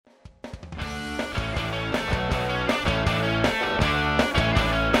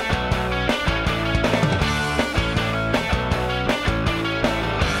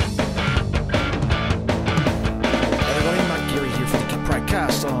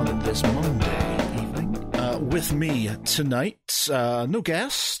on this Monday evening. With me tonight, no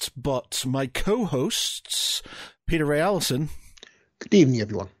guest, but my co-hosts, Peter Ray Allison. Good evening,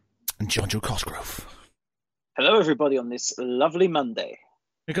 everyone. And John Joe Cosgrove. Hello, everybody, on this lovely Monday.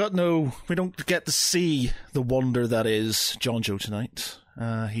 We don't get to see the wonder that is John Joe tonight.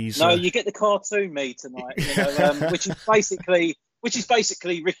 You get the cartoon me tonight, which is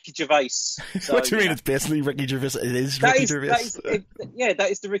basically Ricky Gervais. So, what do you mean? It's basically Ricky Gervais. It is Ricky Gervais. That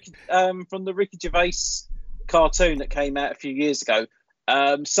is the Ricky from the Ricky Gervais cartoon that came out a few years ago.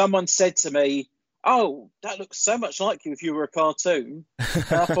 Someone said to me, "Oh, that looks so much like you if you were a cartoon." And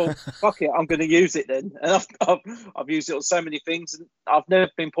I thought, "Fuck it, I'm going to use it then." And I've used it on so many things, and I've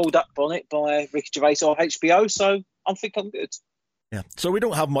never been pulled up on it by Ricky Gervais or HBO, so I think I'm good. Yeah, so we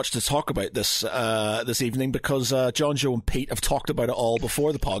don't have much to talk about this evening because John, Joe, and Pete have talked about it all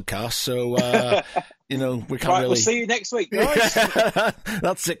before the podcast. So we can't really. We'll see you next week, guys.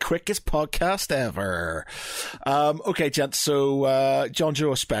 That's the quickest podcast ever. Okay, gents. So John,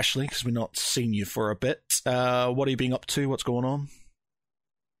 Joe, especially because we've not seen you for a bit. What are you being up to? What's going on?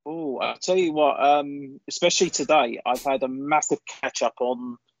 Oh, I'll tell you what. Especially today, I've had a massive catch up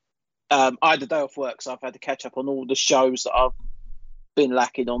on. I had a day off work, so I've had to catch up on all the shows that I've been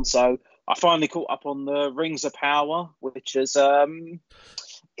lacking on. So I finally caught up on the Rings of Power, which is a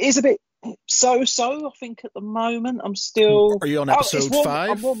bit so. I think at the moment I'm still. Are you on episode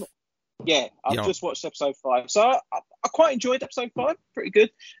 5? Yeah, I've just watched episode 5, so I quite enjoyed episode 5. Pretty good.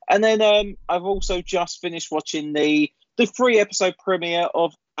 And then I've also just finished watching the 3-episode premiere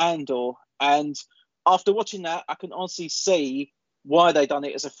of Andor, and after watching that, I can honestly see why they done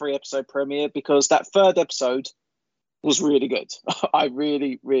it as a 3-episode premiere, because that 3rd episode was really good. I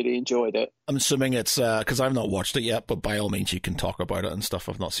really, really enjoyed it. I'm assuming it's because I've not watched it yet, but by all means you can talk about it and stuff.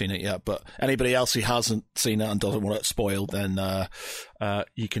 I've not seen it yet, but anybody else who hasn't seen it and doesn't want it spoiled, then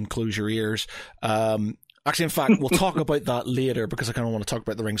you can close your ears. Actually, in fact, we'll talk about that later because I kind of want to talk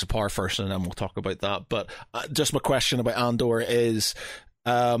about the Rings of Power first, and then we'll talk about that. But just my question about Andor is,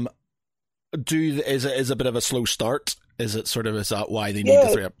 is it a bit of a slow start? Is that why they need the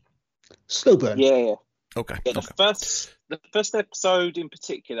 3 up? Slow burn. Yeah. Okay. Yeah, the first episode in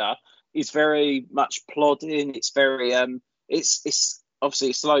particular is very much plodding. It's very it's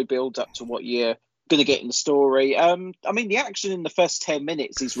obviously a slow build up to what you're going to get in the story. I mean, the action in the first 10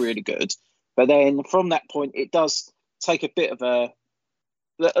 minutes is really good, but then from that point, it does take a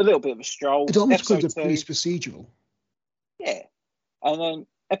little bit of a stroll. It almost becomes a police procedural. Yeah, and then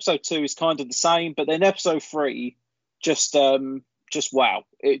episode 2 is kind of the same, but then episode 3 just wow,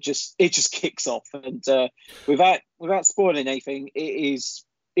 it just kicks off, and without spoiling anything, it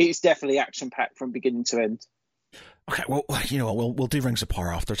is definitely action packed from beginning to end. Okay, well, we'll do Rings of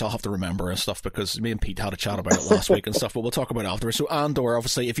Power after. So I'll have to remember and stuff because me and Pete had a chat about it last week and stuff. But we'll talk about it after. So Andor,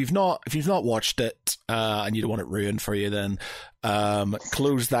 obviously, if you've not watched it and you don't want it ruined for you, then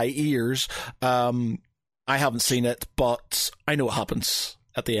close thy ears. I haven't seen it, but I know what happens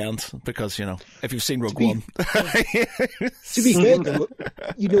at the end, because if you've seen Rogue One. To be fair, though,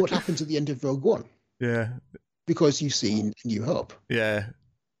 you know what happens at the end of Rogue One. Yeah, because you've seen New Hope. Yeah,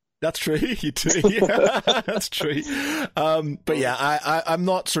 that's true. You do. Yeah, that's true. But yeah, I'm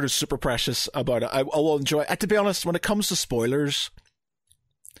not sort of super precious about it. I will enjoy it. To be honest, when it comes to spoilers,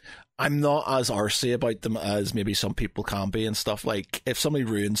 I'm not as arsey about them as maybe some people can be and stuff. Like, if somebody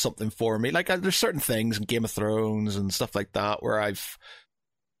ruins something for me, like there's certain things in Game of Thrones and stuff like that where I've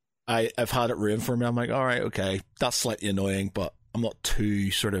had it ruined for me. I'm like, all right, okay, that's slightly annoying, but I'm not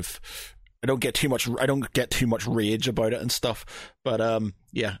too sort of. I don't get too much rage about it and stuff. But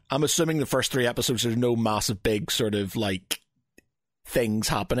yeah, I'm assuming the first 3 episodes there's no massive big sort of like things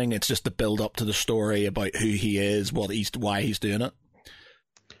happening. It's just the build up to the story about who he is, why he's doing it.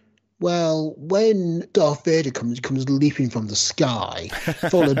 Well, when Darth Vader comes leaping from the sky,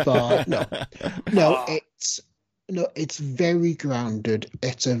 followed by it's very grounded.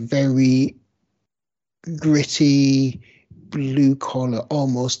 It's a very gritty, blue-collar,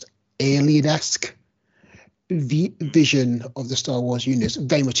 almost alien-esque vision of the Star Wars universe,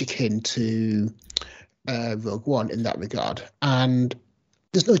 very much akin to Rogue One in that regard. And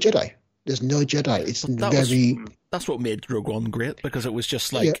there's no Jedi. That's what made Rogue One great, because it was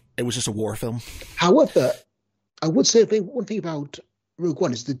just like it was just a war film. However, I would say one thing about Rogue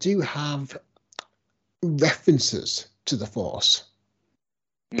One is they do have references to the Force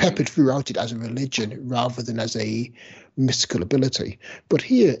peppered throughout it as a religion rather than as a mystical ability. But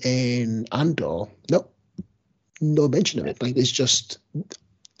here in Andor, no mention of it. Like, it's just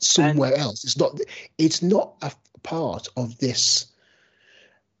somewhere else. It's not a part of this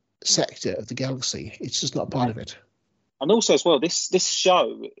sector of the galaxy. It's just not part of it. and also as well, this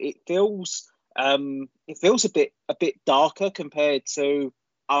show, it feels a bit darker compared to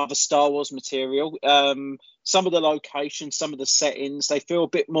other Star Wars material. Some of the locations, some of the settings, they feel a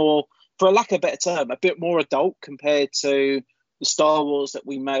bit more, for lack of a better term, a bit more adult compared to the Star Wars that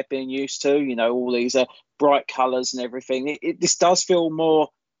we may have been used to. You know, all these bright colours and everything. This does feel more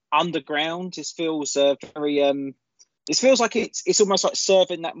underground. This feels very. This feels like it's almost like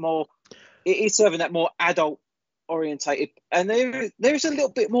serving that more. It is serving that more adult orientated, and there is a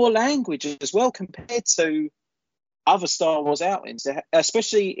little bit more language as well compared to other Star Wars outings,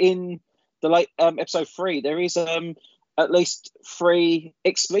 especially in the late episode 3. There is at least 3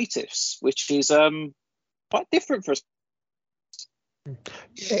 expletives, which is quite different for us.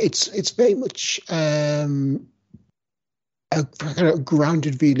 It's very much a kind of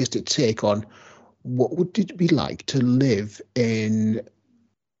grounded, realistic take on what would it be like to live in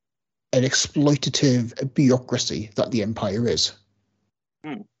an exploitative bureaucracy that the Empire is.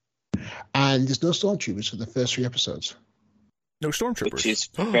 And there's no stormtroopers for the first 3 episodes. No stormtroopers, which is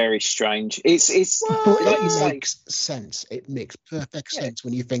very strange. But it makes sense. It makes perfect sense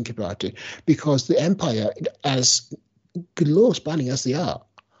when you think about it, because the Empire, as glow spanning as they are,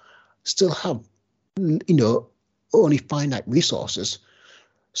 still have only finite resources,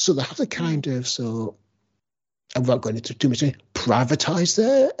 so they have to kind of I'm not going into too much, privatize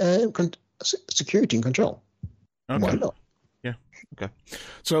their security and control. Okay. Why not? Yeah. Okay.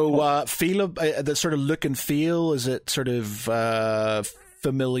 So, feel the sort of look and feel, is it sort of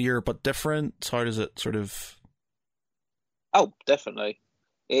familiar but different? How does it sort of? Oh, definitely.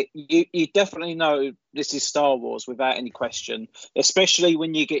 You definitely know this is Star Wars without any question. Especially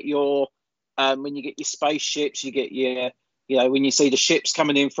when you get your spaceships, you get your when you see the ships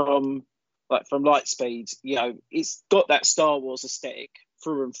coming in from light speed, it's got that Star Wars aesthetic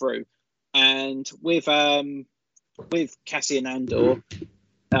through and through. And with Cassian Andor,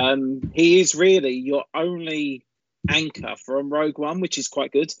 he is really your only anchor from Rogue One, which is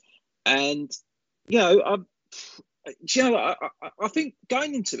quite good. And I think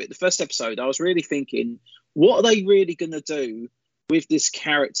going into it, the first episode, I was really thinking, what are they really going to do with this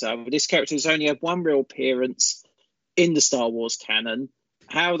character? This character has only had one real appearance in the Star Wars canon.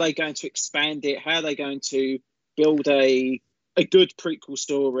 How are they going to expand it? How are they going to build a good prequel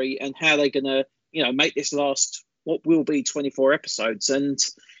story? And how are they going to, make this last what will be 24 episodes? And,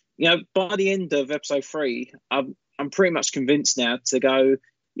 by the end of episode 3, I'm pretty much convinced now to go,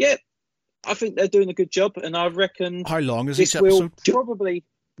 yeah, I think they're doing a good job. And I reckon... How long is this each episode? Probably...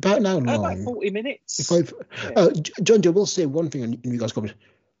 About an hour long. About 40 minutes. John, I will say one thing in regards to comments.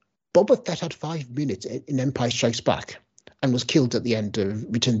 Boba Fett had 5 minutes in Empire Strikes Back and was killed at the end of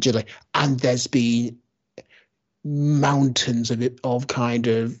Return of the Jedi. And there's been mountains of kind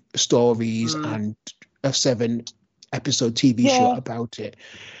of stories and a 7-episode TV show about it.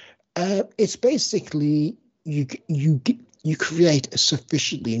 It's basically you create a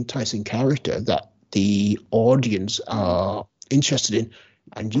sufficiently enticing character that the audience are interested in,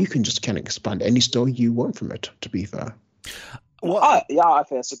 and you can just kind of expand any story you want from it, to be fair. I think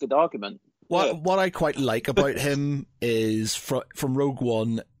that's a good argument. What I quite like about him is from Rogue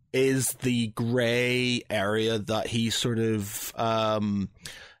One is the grey area that he sort of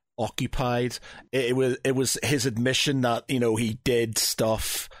occupied. It was his admission that he did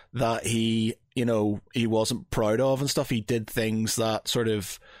stuff that he wasn't proud of and stuff. He did things that sort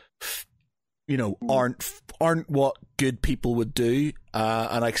of aren't what good people would do,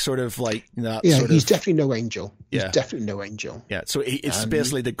 and I sort of like that. Yeah, he's definitely no angel. He's definitely no angel. Yeah, so it's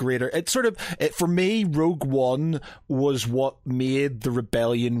basically the greater. It's sort of for me. Rogue One was what made the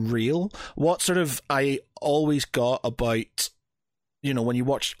rebellion real. What sort of I always got about. When you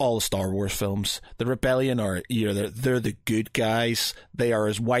watch all the Star Wars films, the rebellion are, they're the good guys. They are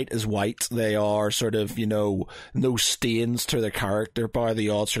as white. They are sort of, no stains to their character by the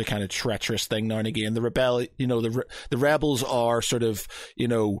odd sort of kind of treacherous thing now and again. The the rebels are sort of,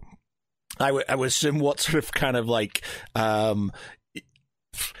 I would assume what sort of kind of like, I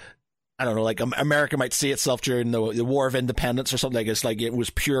don't know, like America might see itself during the War of Independence or something like this. Like it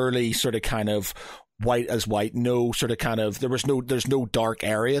was purely sort of kind of white, no sort of kind of, there's no dark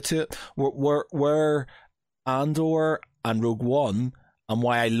area to it. Where Andor and Rogue One, and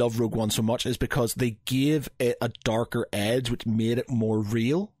why I love Rogue One so much, is because they gave it a darker edge, which made it more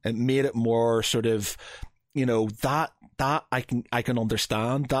real. It made it more sort of, that I can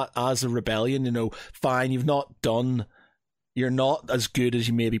understand that as a rebellion. Fine, you're not as good as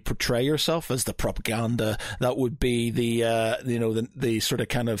you maybe portray yourself as the propaganda that would be the sort of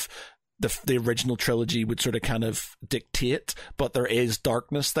kind of the original trilogy would sort of kind of dictate, but there is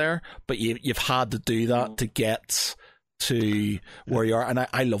darkness there. But you've had to do that to get to where you are, and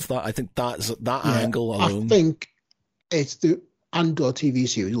I love that. I think that angle alone. I think it's the Andor TV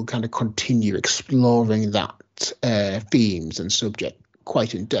series will kind of continue exploring that themes and subject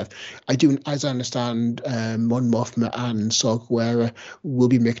quite in depth. I do, as I understand, Mon Mothma and Saw Gerrera will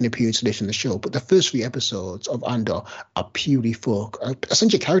be making an appearance later in the show, but the first 3 episodes of Andor are purely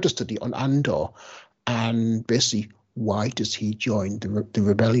essentially a character study on Andor, and basically why does he join the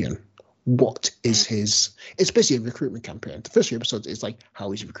rebellion? What is it's basically a recruitment campaign. The first 3 episodes is like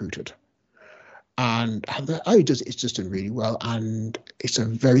how he's recruited. And how he does it is just done really well. And it's a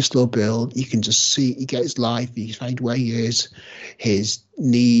very slow build. You can just see, he gets his life, he finds where he is, his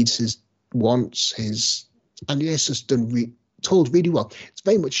needs, his wants, and it's just done, told really well. It's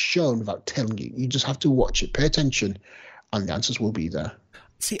very much shown without telling you. You just have to watch it, pay attention, and the answers will be there.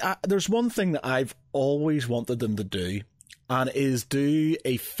 See, there's one thing that I've always wanted them to do, and is do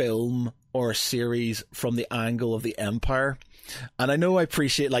a film or a series from the angle of the Empire. And I know I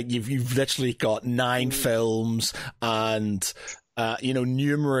appreciate, like, you've literally got 9 films and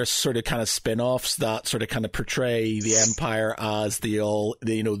numerous sort of kind of spin-offs that sort of kind of portray the Empire as the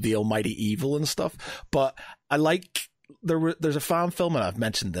almighty evil and stuff. But I like there's a fan film, and I've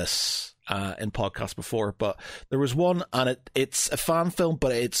mentioned this in podcasts before, but there was one, and it's a fan film,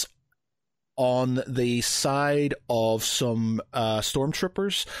 but it's on the side of some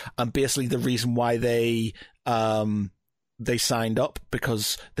stormtroopers, and basically the reason why they signed up,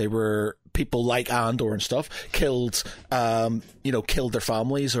 because they were people like Andor and stuff, killed their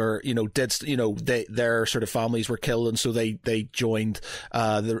families, or their sort of families were killed, and so they joined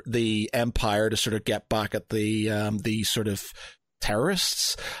the Empire to sort of get back at the sort of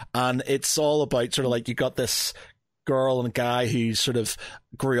terrorists. And it's all about sort of like, you got this girl and guy who sort of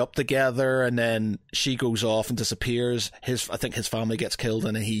grew up together, and then she goes off and disappears. I think his family gets killed,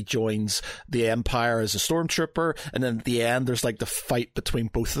 and then he joins the Empire as a stormtrooper. And then at the end, there's like the fight between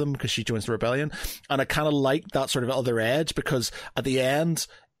both of them because she joins the rebellion. And I kind of like that sort of other edge, because at the end,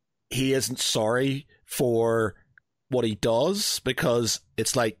 he isn't sorry for what he does, because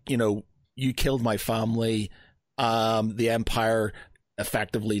it's like, you killed my family. The Empire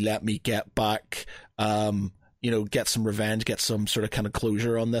effectively let me get back, get some revenge, get some sort of kind of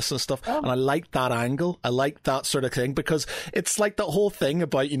closure on this and stuff. And I like that angle. I like that sort of thing, because it's like the whole thing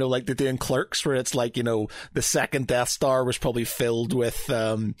about, like they're doing Clerks, where it's like, the second Death Star was probably filled with,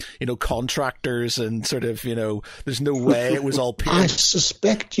 contractors, and sort of, there's no way it was all pure. I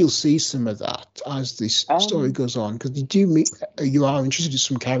suspect you'll see some of that as this story goes on, because you are introduced to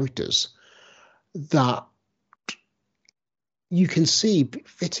some characters that you can see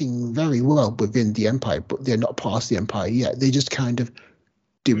fitting very well within the Empire, but they're not part of the Empire yet. They're just kind of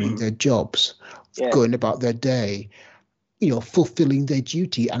doing their jobs, going about their day, fulfilling their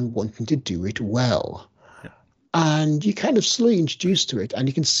duty and wanting to do it well. Yeah. And you kind of slowly introduced to it, and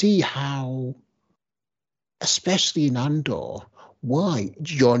you can see how, especially in Andor, why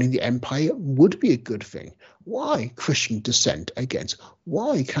joining the Empire would be a good thing. Why Christian dissent against?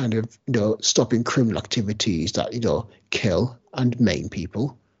 Why kind of, stopping criminal activities that, kill and maim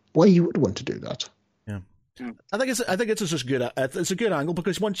people? Why you would want to do that? Yeah. I think it's just good. It's a good angle,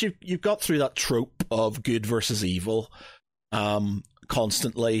 because once you've got through that trope of good versus evil,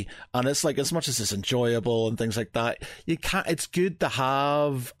 constantly, and it's like, as much as it's enjoyable and things like that, it's good to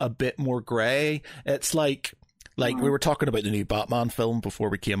have a bit more grey. It's like we were talking about the new Batman film before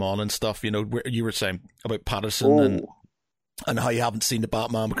we came on and stuff, where you were saying about Patterson and how you haven't seen the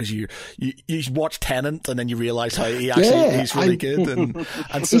Batman because you watch Tenet and then you realise how he's really good. And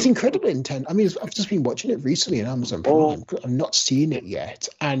so, he's incredibly intense. I mean, I've just been watching it recently on Amazon Prime. I'm not seeing it yet.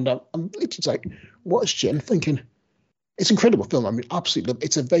 And I'm literally like, what's Jen thinking? It's an incredible film. I mean, absolutely.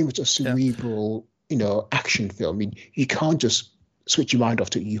 It's a very much a cerebral, action film. I mean, you can't just switch your mind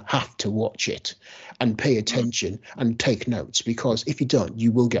off to it. You have to watch it and pay attention and take notes, because if you don't,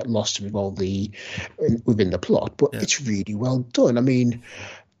 you will get lost with all within the plot. But it's really well done. I mean,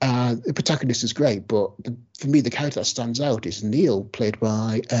 the protagonist is great, but for me, the character that stands out is Neil, played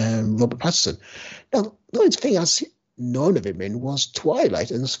by Robert Pattinson. Now, the only thing I've known of him in was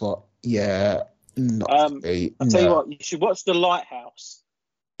Twilight, and I just thought, I'll tell you what, you should watch The Lighthouse,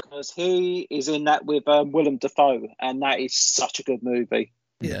 because he is in that with Willem Dafoe, and that is such a good movie.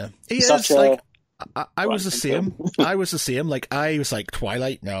 Yeah, he is. Like, I was the same. I was the same. Like, I was like,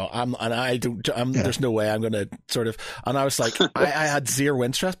 Twilight, no, there's no way I'm going to sort of. And I was like, I had zero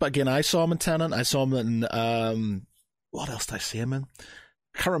interest. But again, I saw him in Tenet. I saw him in what else did I see him in?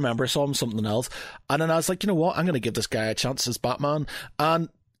 I can't remember. I saw him in something else. And then I was like, you know what? I'm going to give this guy a chance as Batman, and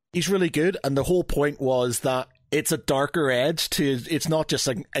he's really good. And the whole point was that it's a darker edge to. It's not just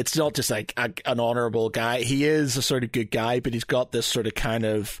like an honorable guy. He is a sort of good guy, but he's got this sort of kind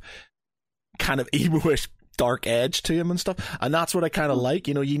of emo-ish dark edge to him and stuff, and that's what I kind of like.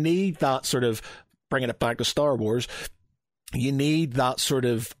 You need that sort of, bringing it back to Star Wars, you need that sort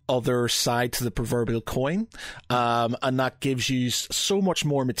of other side to the proverbial coin, and that gives you so much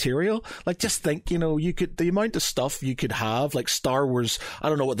more material. Like, just think, the amount of stuff you could have, like Star Wars, I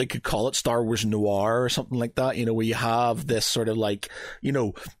don't know what they could call it, Star Wars Noir or something like that, where you have this sort of like,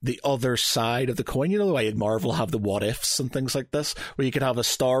 the other side of the coin, the way Marvel have the what ifs and things like this, where you could have a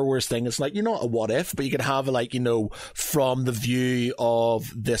Star Wars thing. It's like, not a what if, but you could have like, from the view of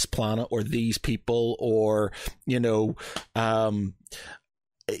this planet or these people, or,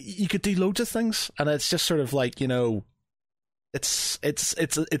 you could do loads of things, and it's just sort of like, it's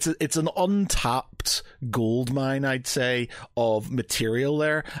an untapped gold mine, I'd say, of material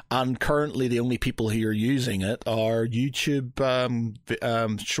there. And currently, the only people who are using it are YouTube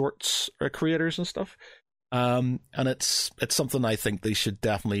shorts creators and stuff. And it's something I think they should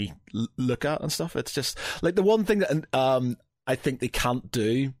definitely look at and stuff. It's just like the one thing that I think they can't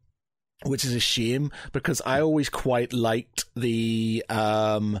do, which is a shame, because I always quite liked I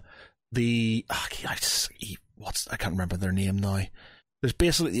can't remember their name now. There's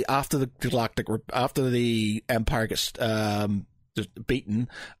basically, after the Empire gets beaten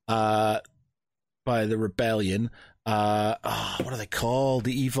by the rebellion, what are they called?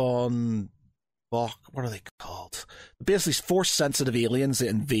 The Yvonne Bach, what are they called? Basically, force-sensitive aliens that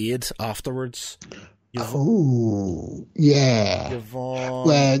invade afterwards. Oh, yeah. Yvonne.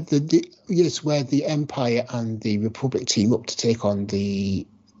 Where where the Empire and the Republic team up to take on these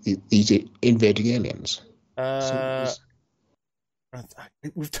invading aliens.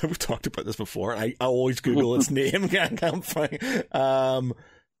 We've talked about this before. I always Google its name. I can't find.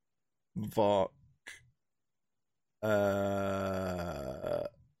 Vok.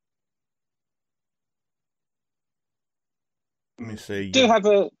 Let me see.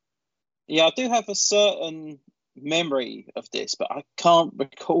 I do have a certain memory of this, but I can't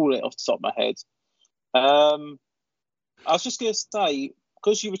recall it off the top of my head. I was just going to say,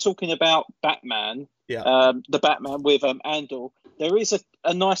 because you were talking about Batman, the Batman with Andor, there is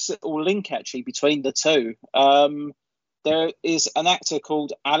a nice little link actually between the two. There is an actor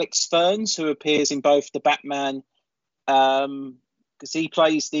called Alex Ferns who appears in both the Batman, because he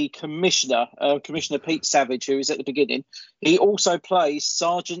plays the Commissioner, Commissioner Pete Savage, who is at the beginning. He also plays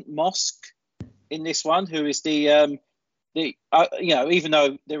Sergeant Mosk in this one, who is the even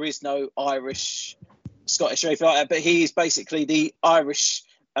though there is no Irish, Scottish or anything like that, but he is basically the Irish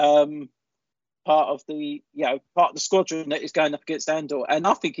part of the squadron that is going up against Andor, and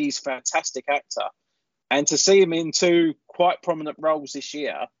I think he's a fantastic actor. And to see him in two quite prominent roles this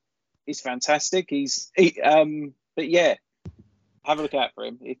year is fantastic. But yeah, have a look out for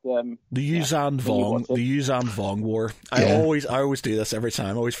him. The Yuzan Vong War. I always do this every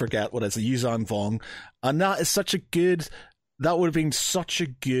time. I always forget what it's. The Yuzan Vong, and that would have been such a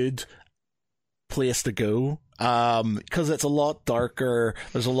good place to go. Because it's a lot darker.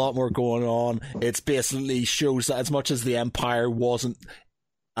 There's a lot more going on. It's basically shows that as much as the Empire wasn't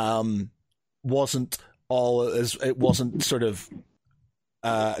sort of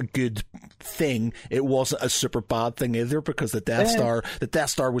a good thing, it wasn't a super bad thing either, because the Death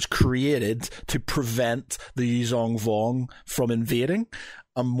Star was created to prevent the Yuzong Vong from invading.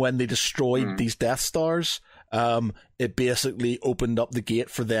 When they destroyed these Death Stars, it basically opened up the gate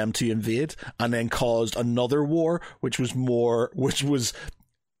for them to invade, and then caused another war, which was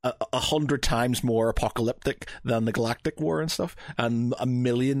 100 times more apocalyptic than the Galactic War and stuff, and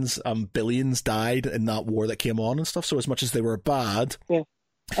millions, billions died in that war that came on and stuff. So as much as they were bad,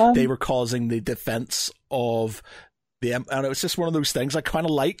 they were causing the defense of the and it was just one of those things. I kind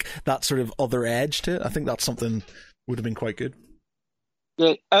of like that sort of other edge to it. I think that's something would have been quite good.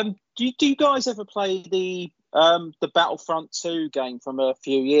 Yeah. Do you guys ever play the Battlefront 2 game from a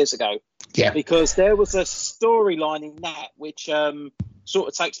few years ago? Yeah. Because there was a storyline in that which sort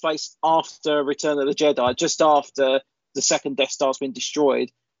of takes place after Return of the Jedi, just after the second Death Star's been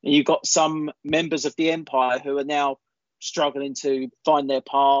destroyed. And you've got some members of the Empire who are now struggling to find their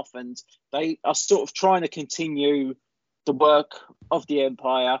path, and they are sort of trying to continue the work of the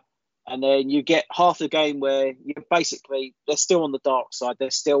Empire. And then you get half the game where they're still on the dark side.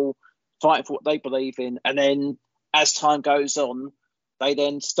 They're still fighting for what they believe in. And then as time goes on, they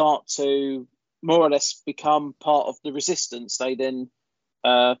then start to more or less become part of the resistance. They then,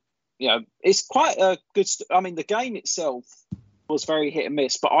 it's quite a good, the game itself was very hit and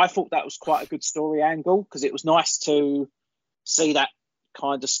miss, but I thought that was quite a good story angle, because it was nice to see that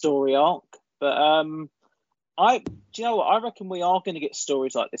kind of story arc. But Do you know what? I reckon we are going to get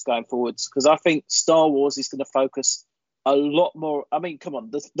stories like this going forwards, because I think Star Wars is going to focus a lot more. I mean, come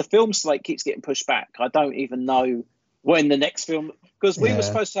on, the film slate keeps getting pushed back. I don't even know when the next film, because we were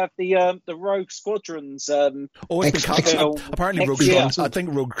supposed to have the Rogue Squadrons. It's been cancelled. Apparently, I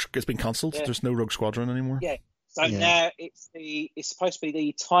think Rogue has been cancelled. Yeah. There's no Rogue Squadron anymore. Yeah. So now it's supposed to be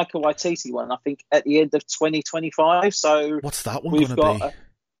the Taika Waititi one. I think at the end of 2025. So what's that one going to be?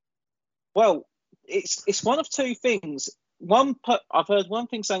 Well, it's one of two things. I've heard one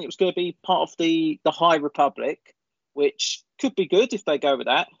thing saying it was going to be part of the High Republic, which could be good if they go with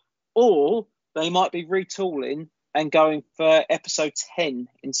that, or they might be retooling and going for episode 10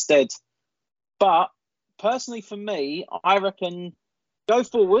 instead. But personally, for me, I reckon go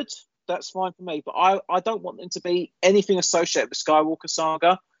forward. That's fine for me. But I don't want them to be anything associated with Skywalker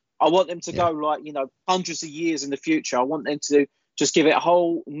Saga. I want them to go like, hundreds of years in the future. I want them to just give it a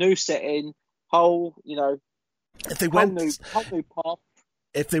whole new setting, if they went whole new path.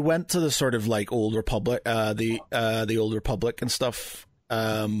 If they went to the sort of like Old Republic, the Old Republic and stuff,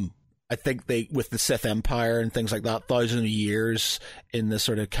 I think they, with the Sith Empire and things like that, thousands of years in the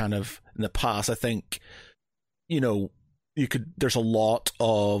sort of kind of in the past, I think, there's a lot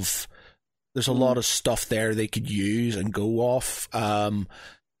of stuff there they could use and go off.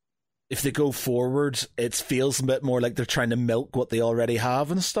 If they go forward, it feels a bit more like they're trying to milk what they already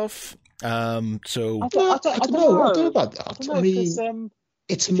have and stuff. So I don't know about that. I mean,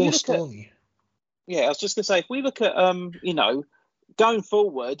 it's more story. I was just going to say, if we look at, going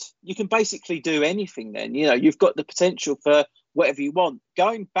forward, you can basically do anything then. You've got the potential for whatever you want.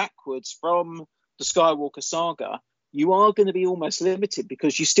 Going backwards from the Skywalker saga, you are going to be almost limited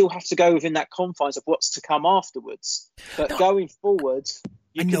because you still have to go within that confines of what's to come afterwards. But going forward,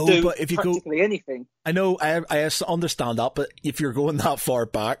 you can do practically anything. I know, I understand that, but if you're going that far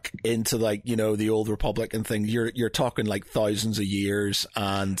back into like, the Old Republic and things, you're talking like thousands of years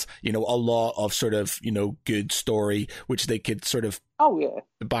and, a lot of sort of, good story, which they could sort of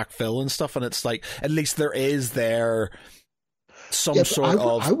backfill and stuff. And it's like, at least there is some sort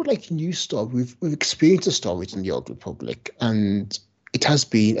of... I would like a new story. We've experienced the stories in the Old Republic, and it has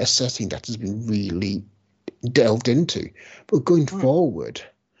been a setting that has been really delved into. But going forward,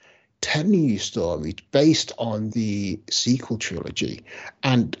 telling you stories based on the sequel trilogy,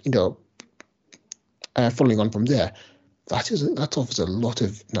 and following on from there, that offers a lot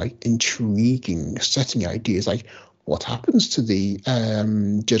of intriguing setting ideas. Like, what happens to the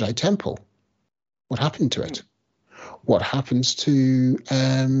Jedi Temple? What happened to it? What happens to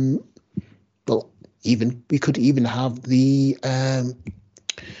we could even have the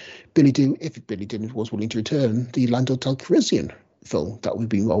if Billy Dillon was willing to return, the Lando Calrissian film that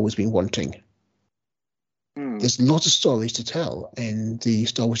we've always been wanting. There's lots of stories to tell in the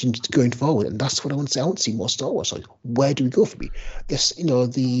Star Wars industry going forward, and that's what I want to say. I want to see more Star Wars. So where do we go from here? Yes,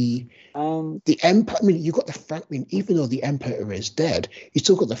 the Empire. I mean, you got the fragment. Even though the Empire is dead, you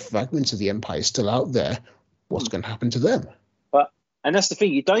still got the fragments of the Empire still out there. What's going to happen to them? And that's the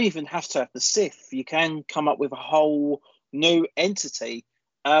thing. You don't even have to have the Sith. You can come up with a whole new entity.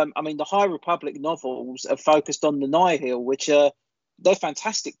 I mean, the High Republic novels are focused on the Nihil, which they're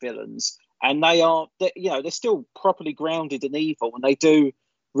fantastic villains, and they're still properly grounded in evil, and they do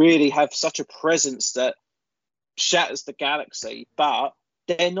really have such a presence that shatters the galaxy. But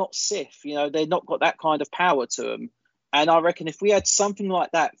they're not Sith. They're not got that kind of power to them. And I reckon if we had something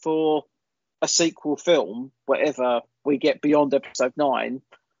like that for a sequel film, whatever we get beyond episode 9,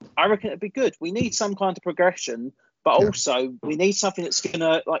 I reckon it'd be good. We need some kind of progression, but also we need something that's going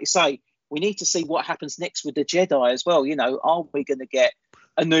to, like you say, we need to see what happens next with the Jedi as well. Are we going to get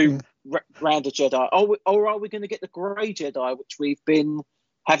a new round of Jedi? Or are we going to get the Grey Jedi, which we've been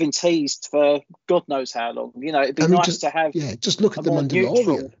having teased for God knows how long? It'd be nice to have. Yeah, just look at the Mandalorian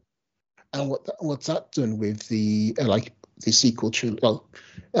neutral. And what's that done with the the sequel trilogy? Well,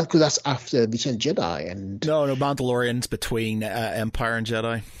 because that's after Return of the Jedi and no, Mandalorian's between Empire and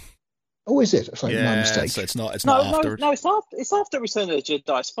Jedi. Oh, is it? Sorry, my mistake. So it's not after. No, it's after Return of the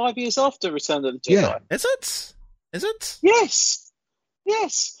Jedi. It's 5 years after Return of the Jedi. Yeah. Is it? Yes.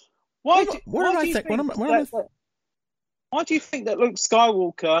 Why do you think that Luke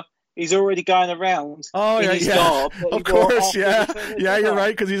Skywalker is already going around in his garb? Of course, yeah, you're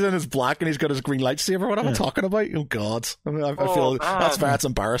right, because he's in his black and he's got his green lightsaber. What am I talking about? Oh, God. I feel that's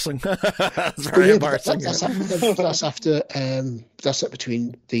embarrassing. That's very embarrassing. That's after, that's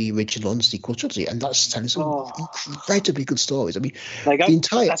between the original and sequel trilogy, and that's telling some incredibly good stories. I mean, the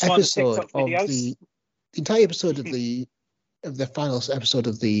entire episode of the final episode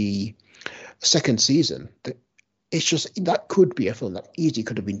of the second season, it's just that could be a film that easily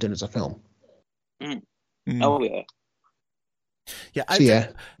could have been done as a film. Oh yeah. Yeah,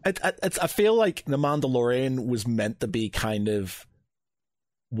 I feel like The Mandalorian was meant to be kind of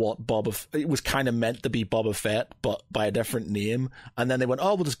it was kind of meant to be Boba Fett, but by a different name. And then they went,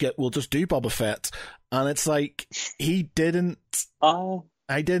 "Oh, we'll just do Boba Fett," and it's like he didn't.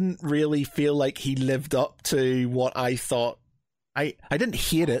 I didn't really feel like he lived up to what I thought. I didn't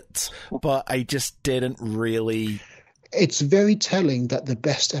hate it, but I just didn't really. It's very telling that the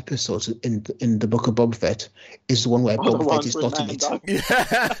best episodes in the Book of Boba Fett is the one where Boba Fett is not in it.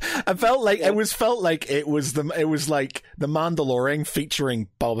 Yeah, I felt like it was like the Mandalorian featuring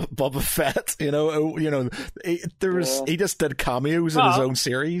Boba Fett. He just did cameos in his own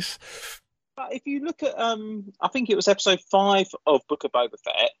series. But if you look at, I think it was episode 5 of Book of Boba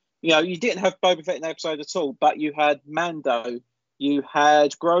Fett. You didn't have Boba Fett in the episode at all, but you had Mando. You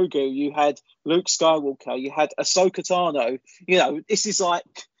had Grogu, you had Luke Skywalker, you had Ahsoka Tano. This is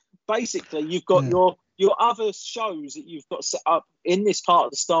like, basically, you've got your other shows that you've got set up in this part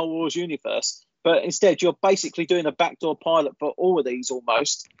of the Star Wars universe, but instead you're basically doing a backdoor pilot for all of these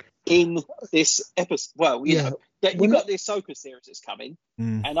almost in this episode. Well, you've got the Ahsoka series that's coming,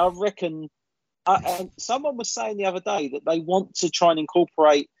 and I reckon, and someone was saying the other day that they want to try and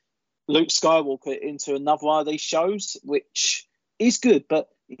incorporate Luke Skywalker into another one of these shows, which is good, but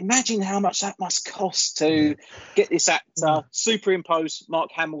imagine how much that must cost to get this actor, superimpose Mark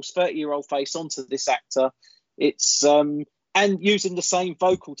Hamill's 30-year-old face onto this actor. It's and using the same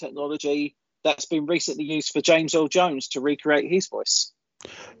vocal technology that's been recently used for James Earl Jones to recreate his voice.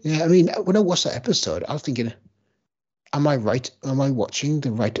 Yeah, I mean, when I watched that episode, I was thinking, am I right? Am I watching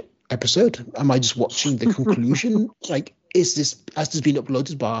the right episode? Am I just watching the conclusion? Like, has this been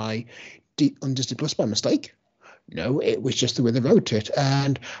uploaded on Disney Plus by mistake? No, it was just the way they wrote it.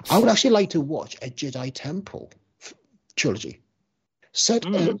 And I would actually like to watch a Jedi Temple trilogy.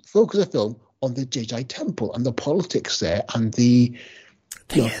 Focus a film on the Jedi Temple and the politics there, and the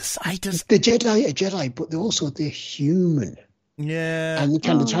Jedi are Jedi, but they're human. Yeah. And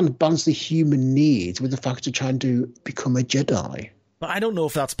they're trying to balance the human needs with the fact of trying to become a Jedi. But I don't know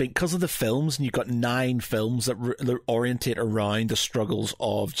if that's because of the films, and you've got 9 films that orientate around the struggles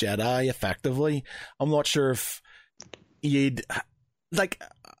of Jedi, effectively. I'm not sure if you'd... Like,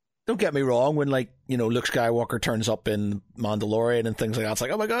 don't get me wrong, when, like, Luke Skywalker turns up in Mandalorian and things like that, it's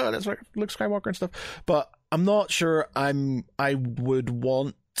like, oh my god, it's Luke Skywalker and stuff. But I'm not sure I would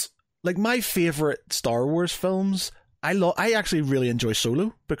want... Like, my favourite Star Wars films, I actually really enjoy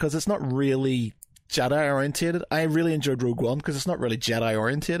Solo, because it's not really Jedi orientated. I really enjoyed Rogue One because it's not really Jedi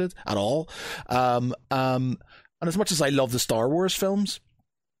orientated at all. And as much as I love the Star Wars films,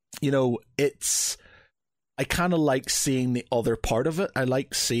 I kind of like seeing the other part of it. I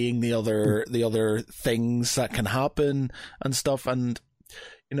like seeing the other things that can happen and stuff. And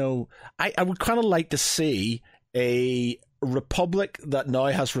I would kind of like to see a republic that now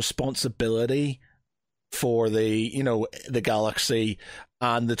has responsibility for the galaxy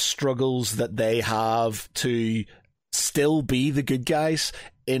and the struggles that they have to still be the good guys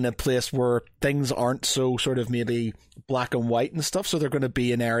in a place where things aren't so sort of maybe black and white and stuff. So they're going to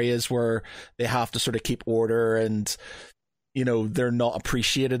be in areas where they have to sort of keep order, and they're not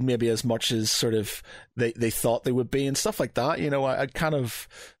appreciated maybe as much as sort of they thought they would be and stuff like that. I kind of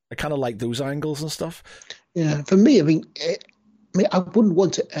like those angles and stuff. Yeah, for me, I wouldn't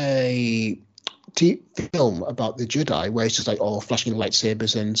want a film about the Jedi where it's just like all flashing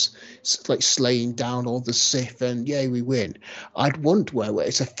lightsabers and like slaying down all the Sith and yay, we win. I'd want where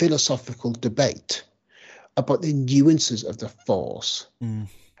it's a philosophical debate about the nuances of the Force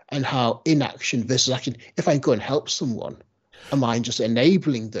and how inaction versus action. If I go and help someone, am I just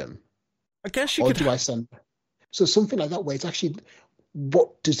enabling them? I guess you or could. Do I send? So something like that where it's actually,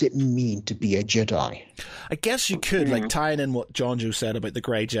 what does it mean to be a Jedi? I guess you could, like, tying in what John Joe said about the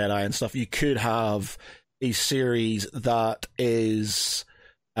Grey Jedi and stuff, you could have a series that is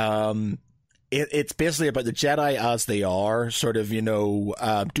it's basically about the Jedi as they are, sort of, do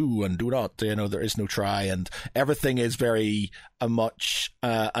and do not, there is no try, and everything is very much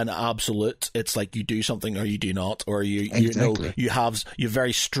an absolute. It's like you do something or you do not, or exactly. you have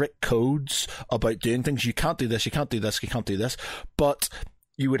very strict codes about doing things. You can't do this, you can't do this, you can't do this. But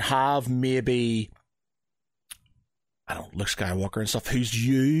you would have maybe, Luke Skywalker and stuff, who's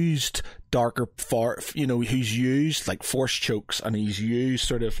used who's used like force chokes, and he's used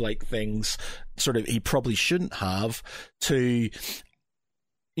sort of like things sort of he probably shouldn't have to,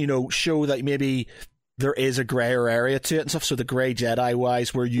 show that maybe there is a grayer area to it and stuff. So the Grey Jedi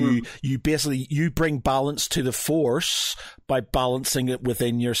wise, where you basically you bring balance to the Force by balancing it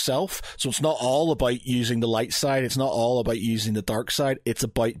within yourself. So it's not all about using the light side. It's not all about using the dark side. It's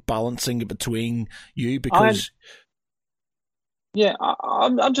about balancing it between you because.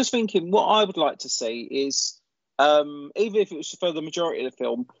 I'm just thinking what I would like to see is, even if it was for the majority of the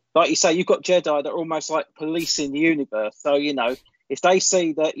film, like you say, you've got Jedi that are almost like policing the universe. So, if they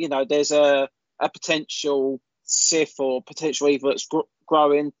see that, there's a potential Sith or potential evil that's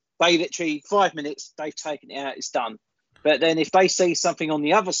growing, they literally 5 minutes, they've taken it out, it's done. But then if they see something on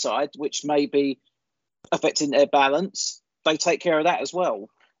the other side, which may be affecting their balance, they take care of that as well.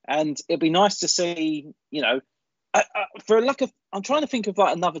 And it'd be nice to see, I'm trying to think of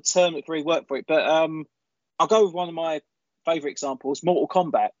like another term that could really work for it, but I'll go with one of my favourite examples, Mortal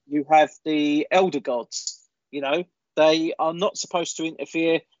Kombat. You have the Elder Gods, they are not supposed to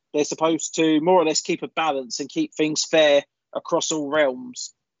interfere. They're supposed to more or less keep a balance and keep things fair across all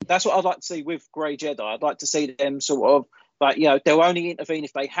realms. That's what I'd like to see with Grey Jedi. I'd like to see them sort of like, they'll only intervene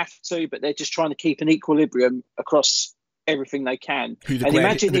if they have to, but they're just trying to keep an equilibrium across everything they can. Who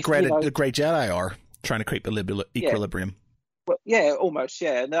the Grey Jedi are trying to create equilibrium. Yeah. Well, yeah, almost,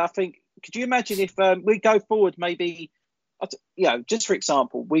 yeah. And I think, could you imagine if we go forward maybe, just for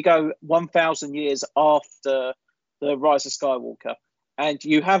example, we go 1,000 years after the Rise of Skywalker, and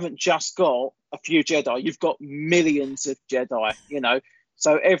you haven't just got a few Jedi, you've got millions of Jedi,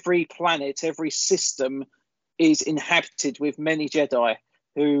 So every planet, every system is inhabited with many Jedi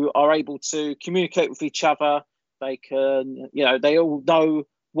who are able to communicate with each other. They can, they all know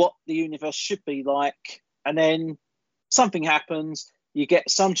what the universe should be like. And then something happens, you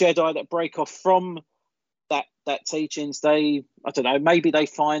get some Jedi that break off from that teachings. I don't know, maybe they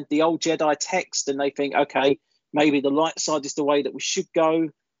find the old Jedi text and they think, okay, maybe the light side is the way that we should go.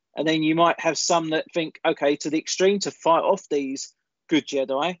 And then you might have some that think, okay, to the extreme to fight off these good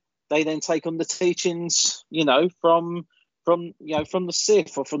Jedi, they then take on the teachings, from the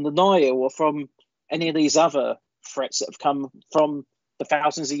Sith or from the Nihil or from any of these other threats that have come from the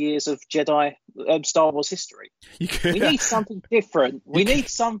thousands of years of Jedi Star Wars history. We need something different. We need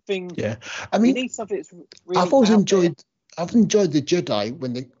something. Yeah, I mean, we need something that's really I've enjoyed the Jedi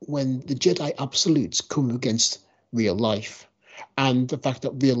when the Jedi absolutes come against real life, and the fact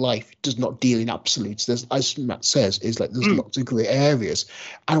that real life does not deal in absolutes. There's, as Matt says, there's lots of grey areas,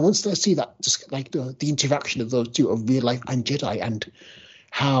 and once I see that, just like the interaction of those two, of real life and Jedi, and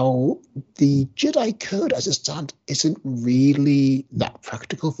how the Jedi code as it stands isn't really that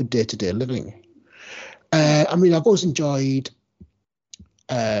practical for day-to-day living. I mean, I've always enjoyed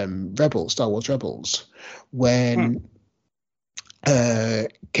Star Wars Rebels, when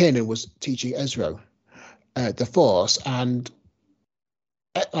Kanan was teaching Ezra the Force, and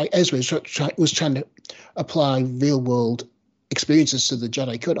Ezra was trying to apply real-world experiences to the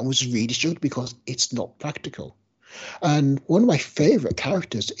Jedi code and was really struggling because it's not practical. And one of my favourite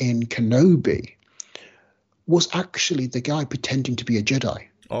characters in Kenobi was actually the guy pretending to be a Jedi.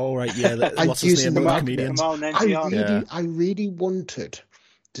 Oh, right, yeah. What's his name? The comedians. I really wanted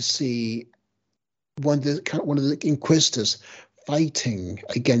to see one of the Inquisitors fighting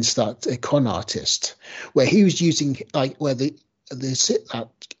against that con artist, where he was using, where the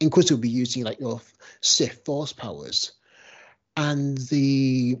Inquisitor would be using, Sith Force powers. And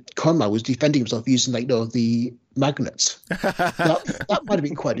the conman was defending himself using the magnets. that might have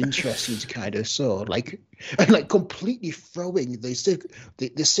been quite interesting to kind of saw, and completely throwing the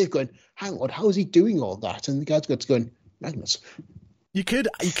Sith going, hang on, how is he doing all that? And the guy's got to go, magnets. You could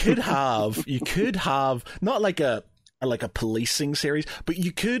have not like a policing series, but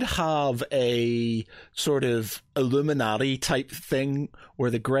you could have a sort of Illuminati type thing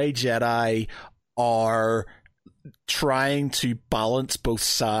where the Grey Jedi are trying to balance both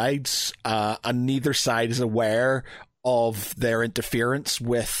sides, and neither side is aware of their interference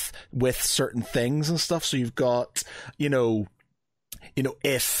with certain things and stuff. So you've got, if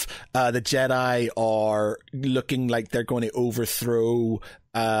the Jedi are looking like they're going to overthrow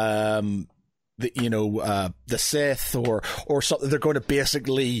the Sith or something, they're going to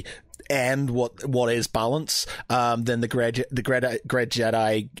basically end what is balance, then the Grey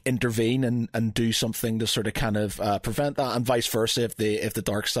Jedi intervene and do something to sort of kind of prevent that, and vice versa. If the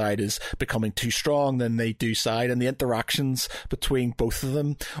dark side is becoming too strong, then they do side, and the interactions between both of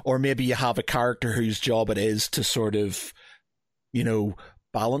them. Or maybe you have a character whose job it is to sort of,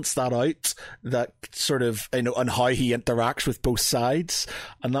 balance that out, that sort of, and how he interacts with both sides,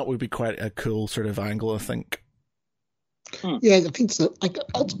 and that would be quite a cool sort of angle, I think. Yeah, I think so.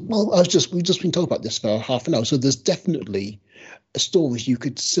 We've just been talking about this for half an hour, so there's definitely stories you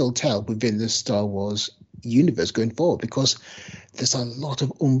could still tell within the Star Wars universe going forward, because there's a lot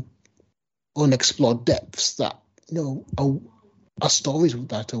of unexplored depths that are stories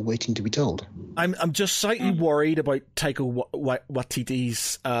that are waiting to be told. I'm just slightly worried about Taika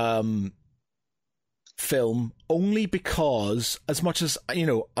Waititi's film, only because, as much as I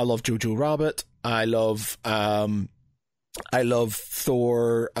love Jojo Rabbit, I love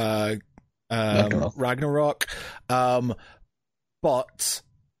Thor Ragnarok, but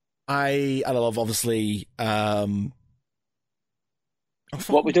I love, obviously,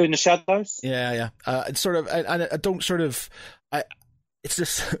 What We Do in the Shadows. Yeah. It's sort of, I don't sort of, it's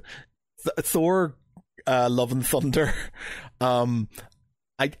just Thor, Love and Thunder.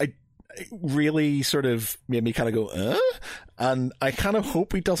 I really sort of made me kind of go, and I kind of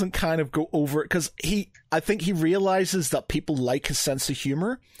hope he doesn't kind of go over it, because I think he realizes that people like his sense of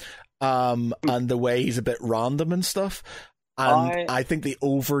humor, and the way he's a bit random and stuff. And I think they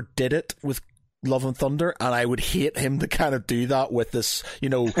overdid it with Love and Thunder, and I would hate him to kind of do that with this,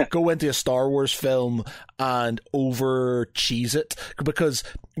 go into a Star Wars film and over cheese it, because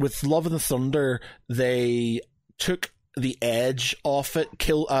with Love and Thunder, they took the edge off it.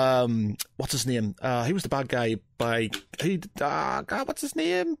 What's his name? He was the bad guy God, what's his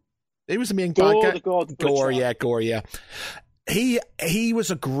name? He was the main bad guy. Gore, yeah. He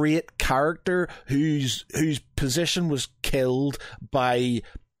was a great character whose position was killed by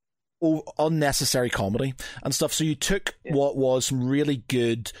unnecessary comedy and stuff. So you took what was some really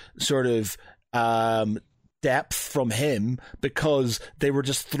good sort of depth from him, because they were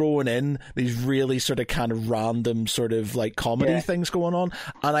just throwing in these really sort of kind of random sort of like comedy things going on,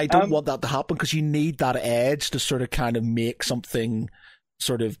 and I don't want that to happen, because you need that edge to sort of kind of make something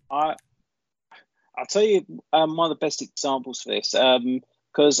sort of. I'll tell you one of the best examples for this,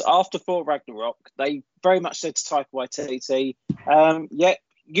 because after Thor Ragnarok, they very much said to Taika Waititi,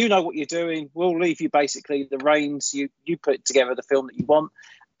 you know what you're doing, we'll leave you basically the reins, you put together the film that you want.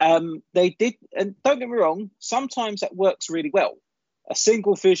 They did, and don't get me wrong, sometimes that works really well. A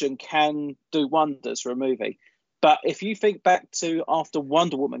single vision can do wonders for a movie. But if you think back to after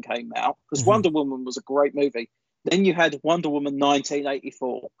Wonder Woman came out, because Wonder Woman was a great movie, then you had Wonder Woman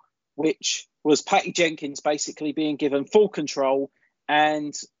 1984, which was Patty Jenkins basically being given full control.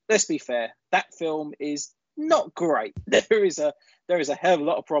 And let's be fair, that film is not great. There is a hell of a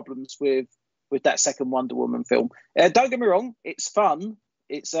lot of problems with that second Wonder Woman film. Don't get me wrong, it's fun.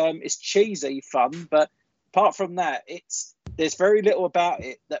 It's cheesy fun, but apart from that, there's very little about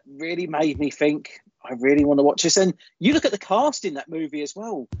it that really made me think I really want to watch this. And you look at the cast in that movie as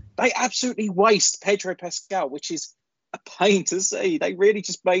well; they absolutely waste Pedro Pascal, which is a pain to see. They really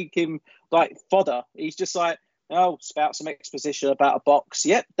just make him like fodder. He's just like, spout some exposition about a box.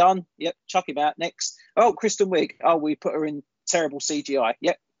 Yep, done. Yep, chuck him out. Next. Oh, Kristen Wiig. Oh, we put her in terrible CGI.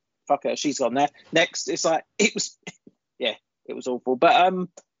 Yep, fuck her. She's gone there. Next. It's like it was. Yeah. It was awful, but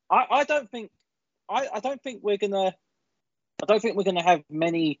I don't think we're gonna have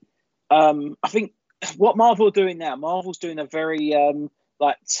many. I think what Marvel are doing now, Marvel's doing a very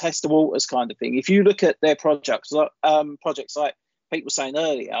like test the waters kind of thing. If you look at their projects like Pete was saying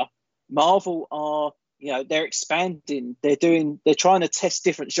earlier, Marvel are they're expanding. They're trying to test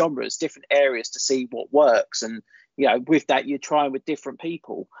different genres, different areas to see what works, and with that you're trying with different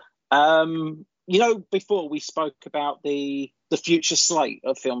people. Before we spoke about the future slate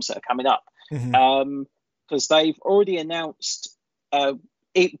of films that are coming up, because they've already announced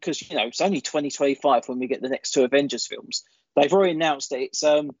because it's only 2025 when we get the next two Avengers films. They've already announced that it's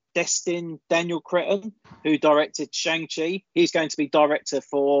Destin Daniel Cretton, who directed Shang-Chi. He's going to be director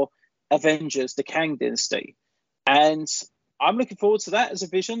for Avengers: The Kang Dynasty, and I'm looking forward to that as a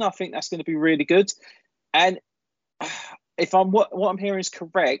vision. I think that's going to be really good. And if what I'm hearing is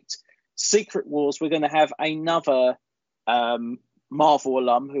correct, Secret Wars, we're going to have another Marvel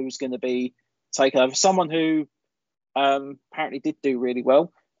alum who's going to be taken over. Someone who apparently did do really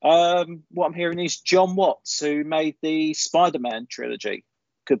well. What I'm hearing is John Watts, who made the Spider-Man trilogy,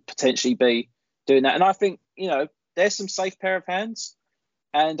 could potentially be doing that. And I think, there's some safe pair of hands.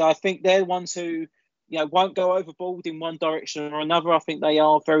 And I think they're the ones who, won't go overboard in one direction or another. I think they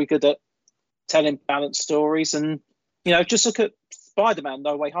are very good at telling balanced stories. And, just look at Spider-Man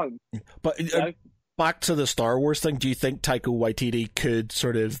No Way Home. But back to the Star Wars thing, do you think Taika Waititi could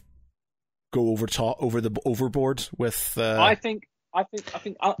sort of go overboard with? I think.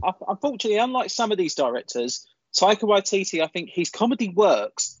 Unfortunately, unlike some of these directors, Taika Waititi, I think his comedy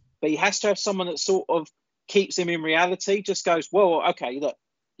works, but he has to have someone that sort of keeps him in reality. Just goes, well, okay, look,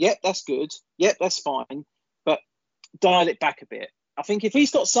 yep, that's good, yep, that's fine, but dial it back a bit. I think if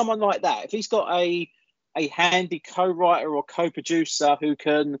he's got someone like that, if he's got a handy co-writer or co-producer who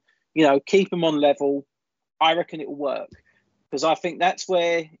can, keep him on level, I reckon it will work. Because I think that's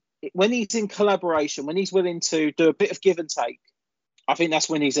where, when he's in collaboration, when he's willing to do a bit of give and take, I think that's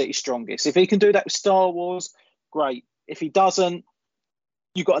when he's at his strongest. If he can do that with Star Wars, great. If he doesn't,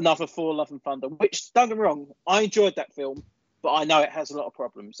 you've got another Thor: Love and Thunder, which, don't get me wrong, I enjoyed that film, but I know it has a lot of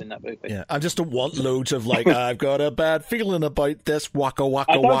problems in that movie. Yeah, I just don't want loads of I've got a bad feeling about this, waka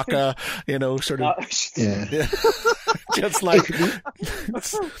waka waka, sort of. Yeah. Just like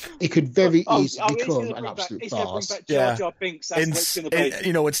it could very easily become an absolute farce. Yeah,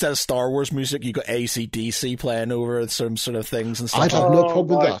 instead of Star Wars music, you got AC/DC playing over some sort of things and stuff. I'd have no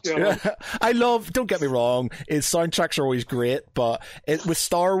problem with that. Yeah. Don't get me wrong, his soundtracks are always great, but with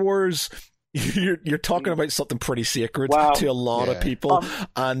Star Wars, you're talking about something pretty sacred to a lot of people,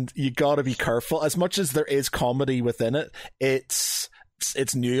 and you got to be careful. As much as there is comedy within it, it's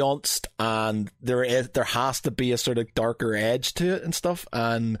nuanced, and there has to be a sort of darker edge to it and stuff.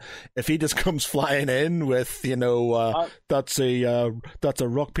 And if he just comes flying in with that's a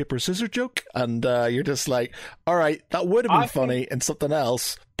rock paper scissors joke, and you're just like, all right, that would have been funny in something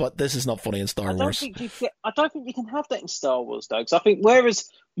else, but this is not funny in Star Wars. I don't think you can have that in Star Wars, though, because I think whereas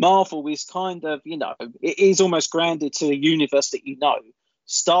Marvel is kind of, it is almost grounded to a universe that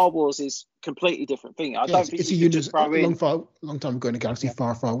Star Wars is a completely different thing. I don't think it's a universe. Long time ago in a galaxy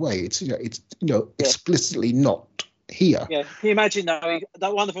far, far away. It's explicitly not here. Yeah, can you imagine that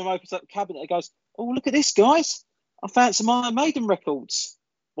one of them opens up the cabinet and goes, "Oh, look at this, guys! I found some Iron Maiden records.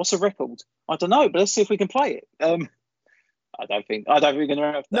 What's a record? I don't know, but let's see if we can play it." I don't think we're going to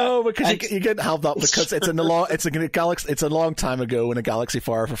have that. No, because you can't have that, because it's a long time ago in a galaxy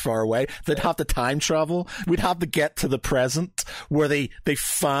far, far, far away. They'd have to time travel. We'd have to get to the present where they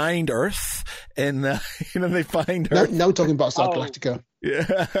find Earth, and they find Earth. Now we're talking about Star Galactica.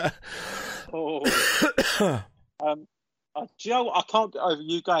 Yeah. Joe, I can't get over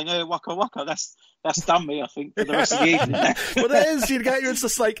you going, "Hey, waka waka." That's done me, I think, for the rest of the evening. Well, it is. It's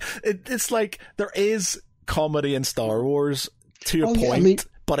just like it's like there is comedy in Star Wars to a point,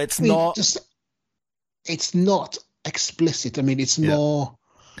 but it's not. It's not explicit. It's more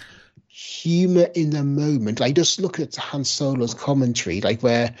humor in the moment. Just look at Han Solo's commentary,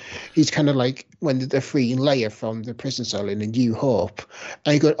 where he's kind of when they're freeing Leia from the prison cell in A New Hope,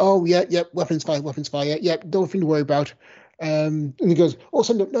 and he goes, "Oh yeah, weapons fire, yeah, don't think to worry about." And he goes, "Oh,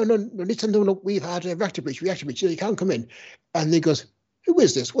 so no, we've had a reactor breach, you can't come in." And he goes, "Who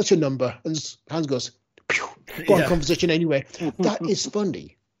is this? What's your number?" And Hans goes, "Go on, conversation anyway." That is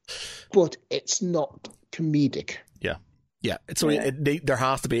funny, but it's not comedic. Yeah. So there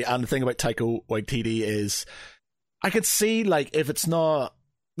has to be, and the thing about Taika Waititi is, I could see if it's not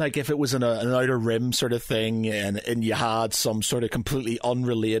if it was an Outer Rim sort of thing, and you had some sort of completely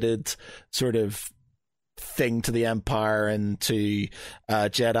unrelated sort of thing to the Empire and to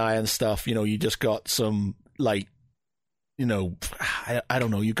Jedi and stuff. You just got some I don't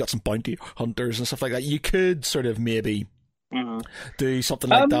know, you've got some bounty hunters and stuff like that. You could sort of maybe do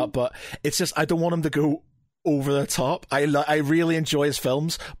something like that, but it's just, I don't want him to go over the top. I really enjoy his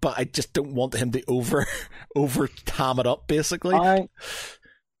films, but I just don't want him to over ham it up, basically.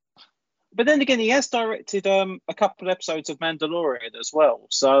 But then again, he has directed a couple of episodes of Mandalorian as well,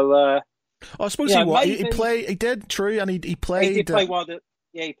 so... I suppose he did, true, and he played... He did play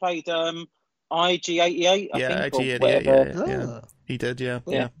he played... IG-88, I think. IG-88, yeah. He did, yeah,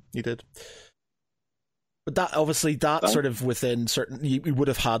 he did. But that, obviously, sort of within certain... You would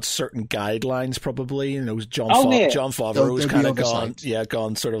have had certain guidelines, probably. John Favreau was kind of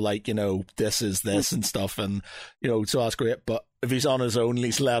gone sort of this is this and stuff, and, so that's great. But if he's on his own,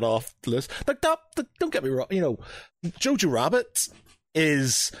 he's let off the list. Don't get me wrong, Jojo Rabbit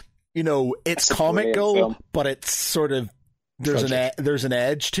is, it's comical, but it's sort of... There's an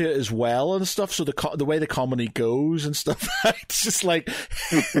edge to it as well and stuff. So the way the comedy goes and stuff, it's just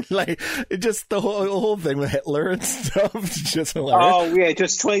just the whole thing with Hitler and stuff. It's just hilarious. Oh yeah,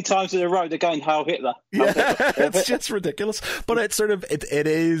 just 20 times in a row they're going Heil Hitler. It's just ridiculous. But it's sort of it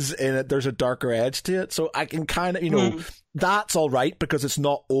is, and there's a darker edge to it. So I can kind of that's all right, because it's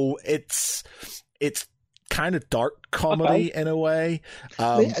not it's kind of dark comedy in a way.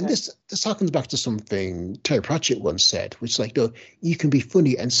 And this harkens back to something Terry Pratchett once said, which is you can be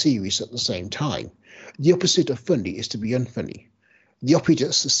funny and serious at the same time. The opposite of funny is to be unfunny. The opposite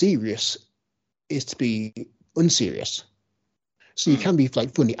of serious is to be unserious. So you can be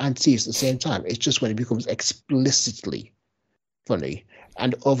funny and serious at the same time. It's just when it becomes explicitly funny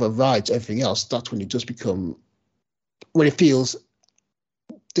and overrides everything else, that's when it does become, when it feels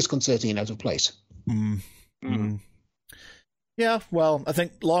disconcerting and out of place. Yeah, well, I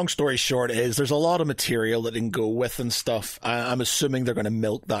think long story short is there's a lot of material that they can go with and stuff. I'm assuming they're going to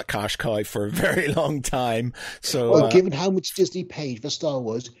milk that cash cow for a very long time. So, well, given how much Disney paid for Star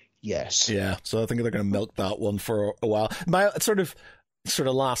Wars, yes. Yeah, so I think they're going to milk that one for a while. My sort of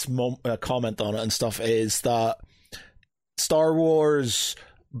last comment on it and stuff is that Star Wars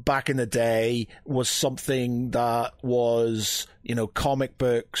back in the day was something that was, comic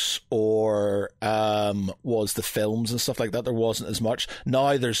books or was the films and stuff like that. There wasn't as much.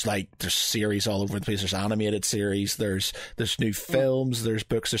 Now there's series all over the place. There's animated series, there's new films, there's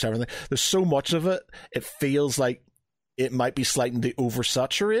books, there's everything. There's so much of it. It feels like it might be slightly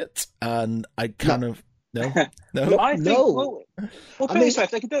oversaturate, and I kind of no. I think well,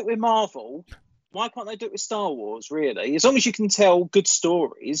 if they can do it with Marvel, why can't they do it with Star Wars, really? As long as you can tell good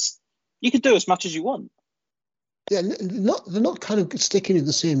stories, you can do as much as you want. Yeah, they're not kind of sticking in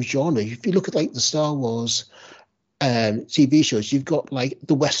the same genre. If you look at the Star Wars TV shows, you've got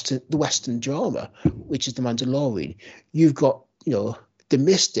the Western drama, which is The Mandalorian. You've got the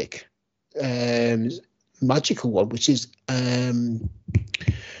mystic, magical one, which is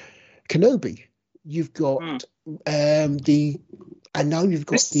Kenobi. You've got and now you've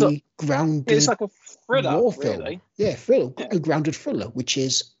got the grounded. It's like a thriller, war really. Film. A grounded thriller, which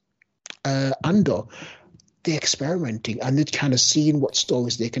is Andor. They're experimenting and they're kind of seeing what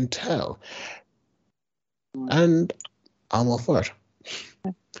stories they can tell, and I'm all for it.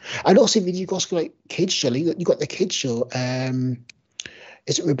 And also, you've got kids show. You got the kids show.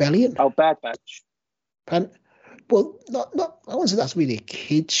 Is it Rebellion? Oh, Bad Batch. Well, not. I wouldn't say that's really a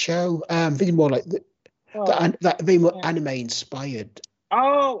kids show. I'm thinking more like that very more anime inspired.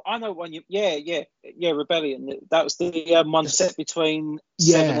 Oh, I know one. Yeah, Rebellion. That was the one set between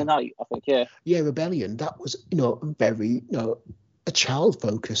 7 and 8, I think. Yeah, Rebellion. That was very a child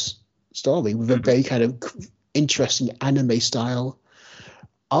focused story with a very kind of interesting anime style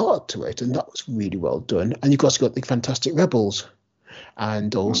art to it, and that was really well done. And you've also got the Fantastic Rebels,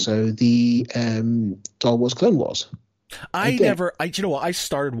 and also the Star Wars Clone Wars. I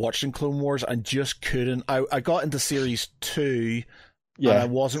started watching Clone Wars and just couldn't. I got into series 2, and I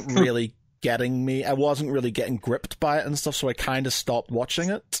wasn't really getting gripped by it and stuff, so I kind of stopped watching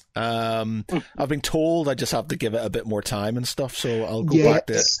it. I've been told I just have to give it a bit more time and stuff, so I'll go back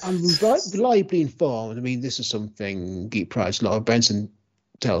to it. I'm reliably informed. I mean, this is something Geek Prize Laura Benson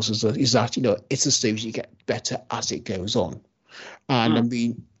tells us, is that it's a series you get better as it goes on. And I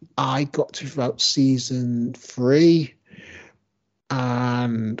mean, I got to about season 3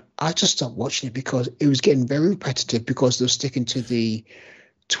 and I just stopped watching it because it was getting very repetitive, because they were sticking to the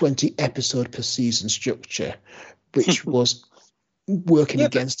 20 episode per season structure, which was working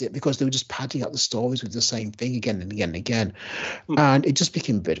against it, because they were just padding out the stories with the same thing again and again and again. And it just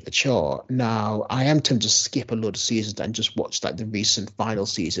became a bit of a chore. Now, I am tempted to skip a load of seasons and just watch the recent final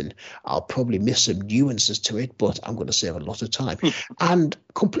season. I'll probably miss some nuances to it, but I'm going to save a lot of time. And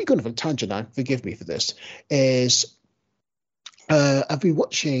completely going off a tangent, and forgive me for this, is I've been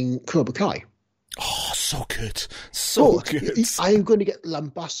watching Cobra Kai. Oh, so good. So good. I am going to get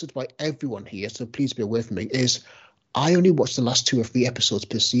lambasted by everyone here, so please bear with me, I only watched the last 2 or 3 episodes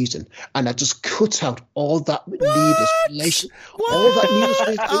per season, and I just cut out all that needless relationship drama,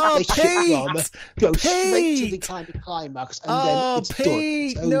 go straight to the kind of climax, and then it's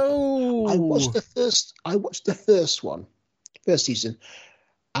done. So no. I watched the first season,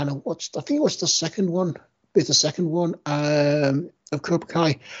 and I think I watched the second one of Cobra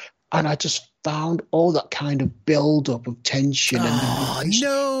Kai, and I just found all that kind of build-up of tension. It's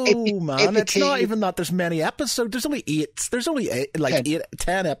not even that there's many episodes. There's only 8. There's only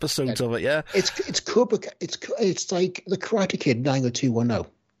 10 episodes of it. Yeah, it's Cobra. It's like the Karate Kid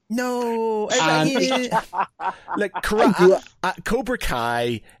 90210. No, Cobra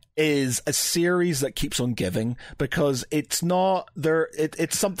Kai is a series that keeps on giving, because it's not there.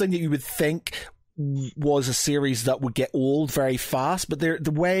 It's something that you would think was a series that would get old very fast, but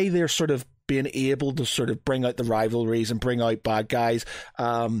the way they're sort of being able to sort of bring out the rivalries and bring out bad guys.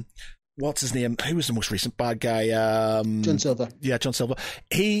 What's his name? Who was the most recent bad guy? John Silver. Yeah, John Silver.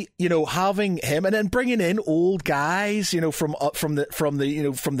 He, having him and then bringing in old guys, from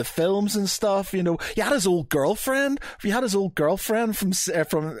the films and stuff. He had his old girlfriend. From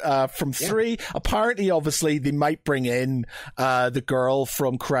 3. Apparently, obviously, they might bring in the girl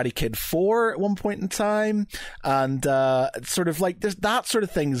from Karate Kid 4 at one point in time, and sort of like that sort of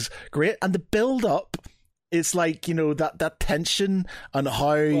thing's great, and the build up. It's like, that tension and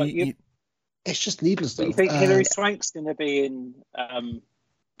how... it's just needless, though. You think Hilary Swank's going to be in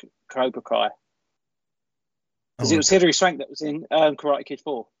Cobra Kai? Because it was Hilary Swank that was in Karate Kid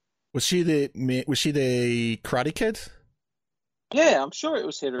 4. Was she the Karate Kid? Yeah, I'm sure it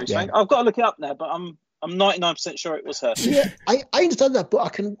was Hilary Yeah. Swank. I've got to look it up now, but I'm 99% sure it was her. Yeah, I understand that, but I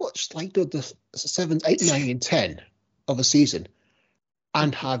can watch like the 7, 8, 9, and 10 of a season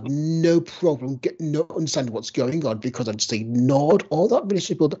and have no problem understanding what's going on because I've just ignored all that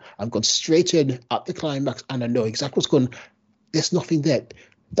relationship build. I've gone straight in at the climax and I know exactly what's going on. There's nothing there.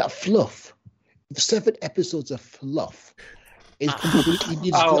 That fluff, the 7 episodes of fluff, is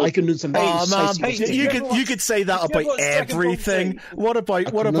completely. I can understand. Oh man, you could say that about everything. What about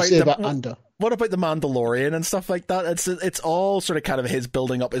the Mandalorian and stuff like that? It's all sort of kind of his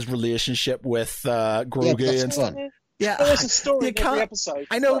building up his relationship with Grogu and stuff. Yeah, there's a story in every episode.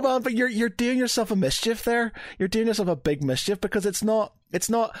 I know, man, but you're doing yourself a mischief there. You're doing yourself a big mischief because it's not.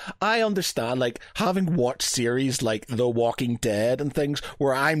 I understand, like, having watched series like The Walking Dead and things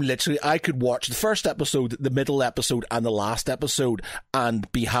where I could watch the first episode, the middle episode, and the last episode and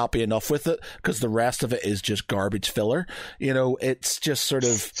be happy enough with it because the rest of it is just garbage filler. You know, it's just sort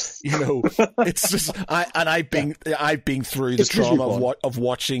of, you know, it's just, I've been through the trauma of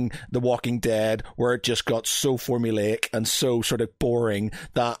watching The Walking Dead where it just got so formulaic and so sort of boring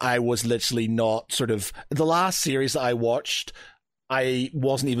that I was literally not sort of, the last series that I watched, I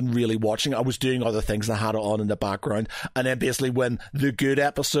wasn't even really watching. I was doing other things and I had it on in the background. And then basically when the good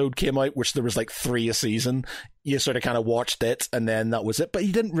episode came out, which there was like 3 a season, you sort of kind of watched it and then that was it. But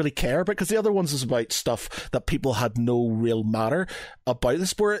you didn't really care because the other ones is about stuff that people had no real matter about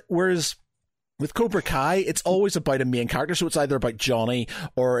this. Whereas with Cobra Kai, it's always about a main character. So it's either about Johnny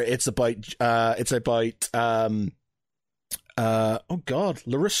or it's about oh God,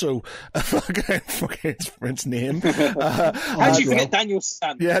 Larusso. Fucking his name. How do you forget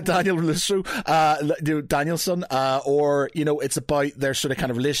Danielson? Yeah, Daniel Larusso. Danielson. Or, you know, it's about their sort of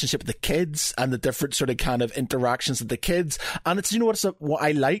kind of relationship with the kids and the different sort of kind of interactions with the kids. And it's, you know what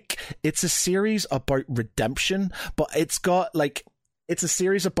I like? It's a series about redemption, but it's a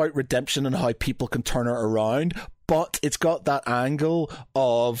series about redemption and how people can turn it around. But it's got that angle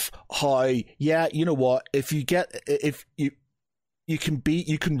of how, yeah, you know what? You can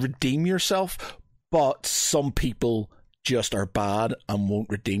redeem yourself, but some people just are bad and won't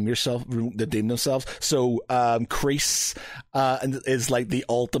redeem themselves. So Kreese is like the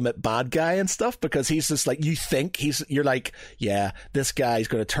ultimate bad guy and stuff because he's just like, you're like, yeah, this guy's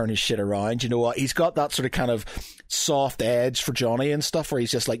going to turn his shit around. You know what? He's got that sort of kind of soft edge for Johnny and stuff where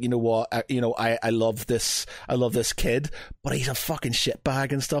he's just like, you know what? I love this kid, but he's a fucking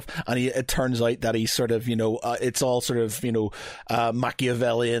shitbag and stuff. And it turns out that he's sort of, you know, it's all sort of, you know,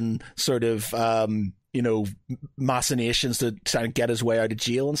 Machiavellian sort of, you know, machinations to try and get his way out of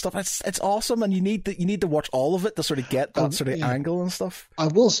jail and stuff. It's awesome, and you need to watch all of it to sort of get that sort of angle and stuff. I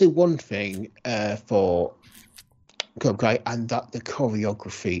will say one thing for Cobra Kai, and that the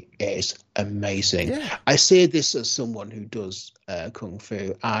choreography is amazing. Yeah. I say this as someone who does kung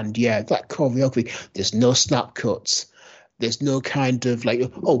fu, and yeah, that choreography. There's no snap cuts. There's no kind of like,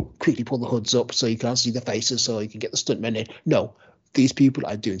 oh, quickly pull the hoods up so you can't see the faces, so you can get the stuntmen in. No. These people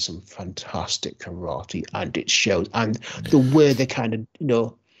are doing some fantastic karate, and it shows. And the way they kind of, you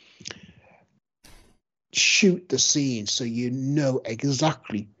know, shoot the scene so you know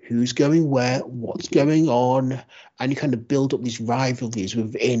exactly who's going where, what's going on, and you kind of build up these rivalries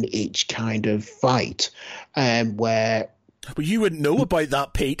within each kind of fight, where. But you wouldn't know about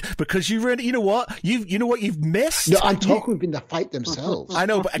that, Pete, because you know what you've missed. No, I'm talking about the fight themselves. I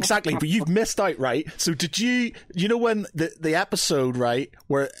know, but exactly, but you've missed out, right? So did you know when the episode, right,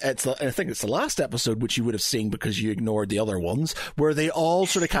 where I think it's the last episode, which you would have seen because you ignored the other ones, where they all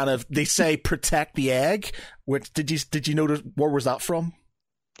sort of kind of, they say protect the egg. Which did you notice? Where was that from?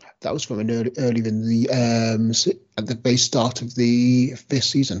 That was from earlier in the at the very start of the 5th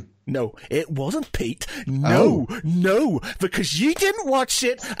season. No, it wasn't, Pete. No, because you didn't watch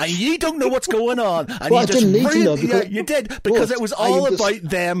it and you don't know what's going on. And well, I didn't need to know because you did, because it was all about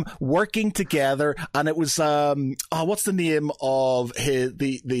them working together, and it was what's the name of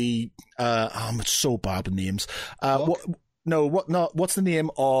I'm so bad with names. What's the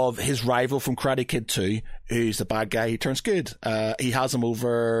name of his rival from Karate Kid 2, who's the bad guy? He turns good. He has him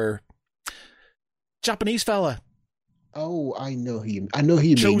over. Japanese fella. Oh, I know who you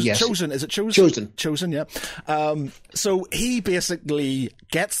mean. Yes. Chosen. Is it Chosen? Chosen, yeah. So he basically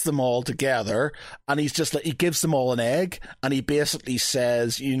gets them all together, and he's just like, he gives them all an egg, and he basically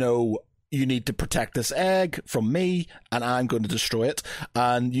says, you know, you need to protect this egg from me, and I'm going to destroy it,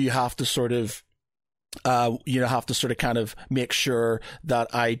 and you have to sort of kind of make sure that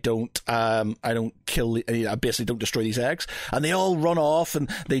I don't basically don't destroy these eggs. And they all run off and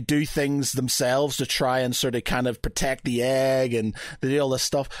they do things themselves to try and sort of kind of protect the egg, and they do all this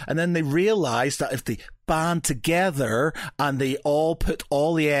stuff. And then they realize that if they band together and they all put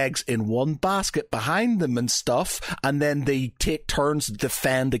all the eggs in one basket behind them and stuff, and then they take turns to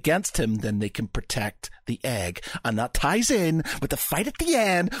defend against him, then they can protect the egg. And that ties in with the fight at the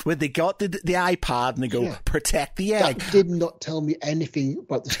end where they got the iPad and they go, protect the egg. That did not tell me anything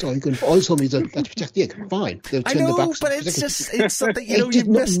about the story going forward. All it told me is that to protect the egg. Fine. I know, but it's something, you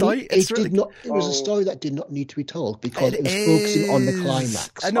missed out. It was a story that did not need to be told because it was focusing on the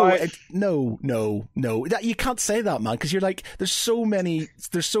climax. I know, no. You can't say that, man, because you're like, there's so many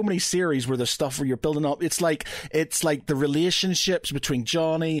series where there's stuff where you're building up. It's like the relationships between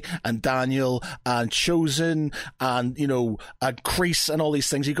Johnny and Daniel and Chosen and, and Kreese and all these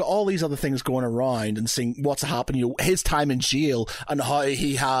things. You've got all these other things going around and seeing what's happening, his time in jail and how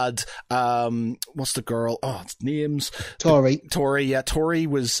he had, what's the girl? Oh, it's names. Tori, yeah. Tori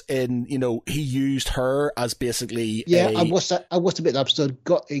was in, he used her as basically I watched a bit of the episode,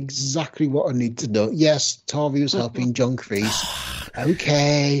 got exactly what I need to know. Yes, Tori was helping John Kreese.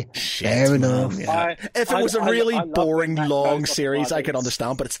 Okay, fair enough. Yeah. If it was a really boring, long series, I could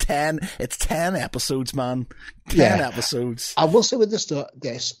understand, but it's 10 episodes, man. 10 episodes. I will say with this,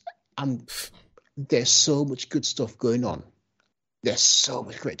 there's so much good stuff going on. There's so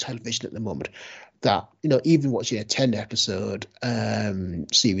much great television at the moment that, even watching a 10-episode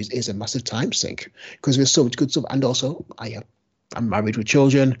series is a massive time sink because there's so much good stuff. And also, I'm married with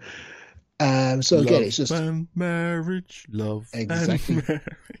children. So love again, it's just and marriage, love exactly. And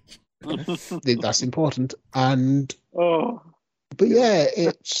marriage. That's important. But yeah,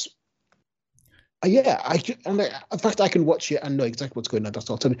 it's in fact I can watch it and know exactly what's going on.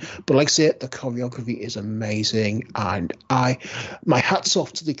 That's all. But like I say, the choreography is amazing, and my hats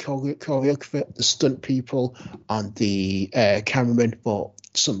off to the choreographer, the stunt people, and the cameraman for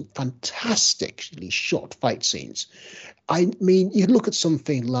some fantastically shot fight scenes. I mean, you look at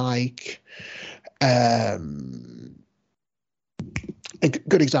something like a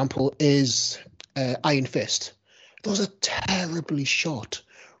good example is Iron Fist. Those are terribly shot,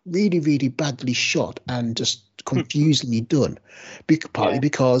 really, really badly shot, and just confusingly done. Partly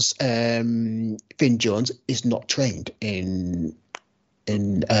because Finn Jones is not trained in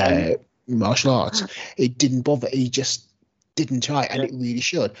martial arts. It didn't bother. He just didn't try, and it really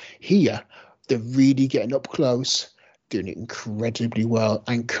showed. Here, they're really getting up close, doing it incredibly well,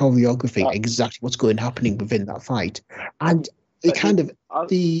 and choreographing exactly what's happening within that fight. And it kind of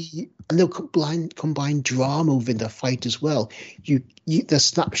they'll combine drama within the fight as well. The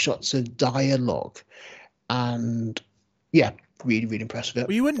snapshots of dialogue, and really, really impressive.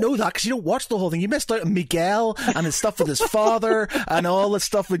 Well, you wouldn't know that because you don't watch the whole thing. You missed out on Miguel and his stuff with his father and all the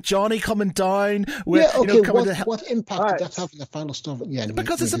stuff with Johnny coming down. With, what impact did that have on the final stuff at the end?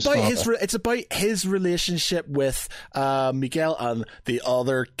 Because it's about his relationship with Miguel and the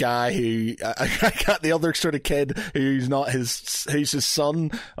other guy who the other sort of kid who's his son,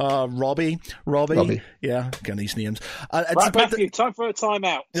 Robbie. Yeah, getting these names. Right, Matthew, time for a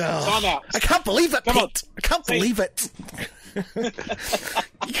timeout. Timeout. I can't believe it, Pete. I can't believe it.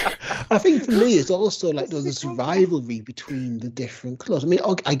 I think for me, it's also like there's this rivalry between the different clubs. I mean,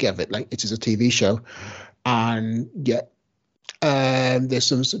 I get it, like it is a TV show, and there's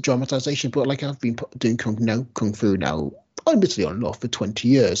some dramatization. But like I've been doing kung fu now, admittedly on and off for 20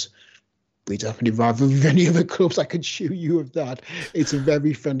 years. We definitely rather than any other clubs. I could show you of that. It's a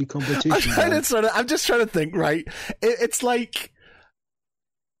very friendly competition. I'm just trying to think. Right, it's like.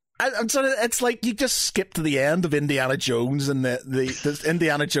 It's like you just skip to the end of Indiana Jones and the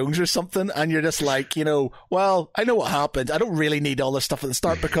Indiana Jones or something, and you're just like, well, I know what happened. I don't really need all this stuff at the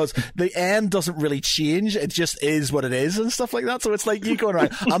start because the end doesn't really change. It just is what it is and stuff like that. So it's like you going around,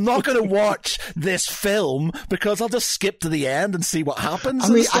 I'm not going to watch this film because I'll just skip to the end and see what happens.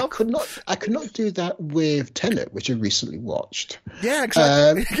 I mean, I could not do that with Tenet, which I recently watched. Yeah,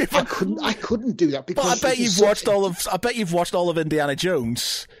 exactly. I couldn't do that because. But I bet you've watched all of Indiana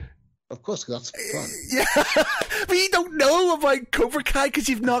Jones. Of course, that's fun. Yeah, but you don't know about Cobra Kai because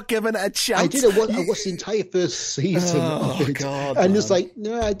you've not given it a chance. I did. I watched the entire first season of it, and man. It's like,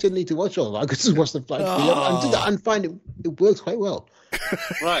 no, I didn't need to watch all that. I could just watch the flight and do that and find it works quite well.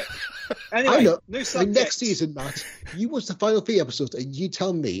 Right. Anyway, I know. New subject. Next season, Matt, you watch the final 3 episodes and you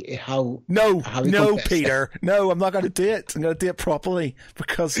tell me how. No, Peter. No, I'm not going to do it. I'm going to do it properly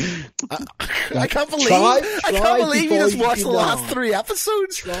because I can't believe you just watched the last 3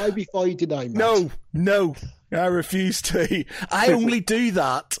 episodes. Try before you deny, Matt. No. I refuse to. I only do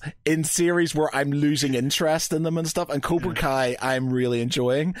that in series where I'm losing interest in them and stuff. And Cobra Kai, I'm really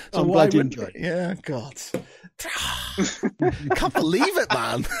enjoying. So I'm glad you enjoy it. Yeah, God. Can't believe it,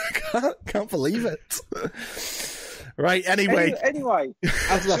 man. Can't believe it. Right, anyway. Anyway,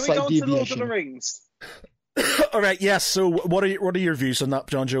 after that should we go on to Lord of the Rings? All right, yes. So, what are your views on that,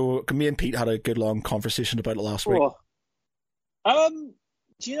 John Joe? Me and Pete had a good long conversation about it last week.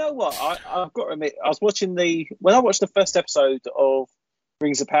 Do you know what? I've got to admit, when I watched the first episode of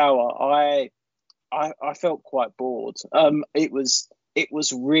Rings of Power, I felt quite bored. It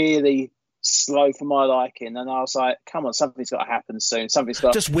was really slow for my liking, and I was like, "Come on, something's got to happen soon. Something's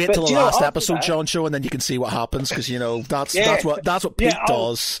got." Just wait till the last episode, John Show, and then you can see what happens, because that's what Pete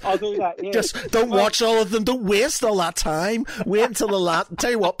does. I'll do that. Yeah. Just don't watch all of them. Don't waste all that time. Wait until the last.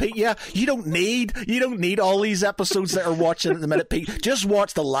 Tell you what, Pete. Yeah, you don't need all these episodes that are watching at the minute, Pete. Just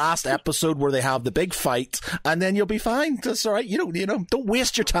watch the last episode where they have the big fight, and then you'll be fine. That's all right. Don't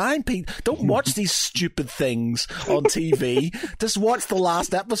waste your time, Pete. Don't watch these stupid things on TV. Just watch the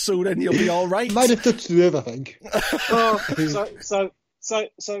last episode, and you'll be all right. Might have touched the other thing.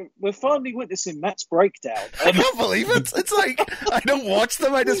 So we're finally witnessing Matt's breakdown. I can't believe it. It's like I don't watch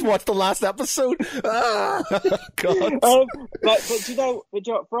them. I just watch the last episode. God. But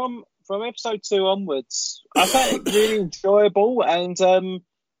from episode 2 onwards, I found it really enjoyable. And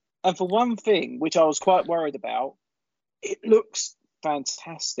for one thing, which I was quite worried about, it looks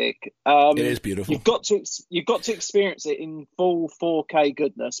fantastic. It is beautiful. You've got to experience it in full 4K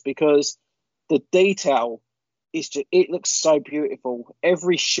goodness, because the detail it looks so beautiful.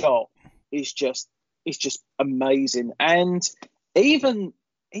 Every shot is just amazing, and even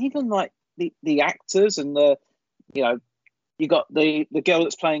like the actors and you got the girl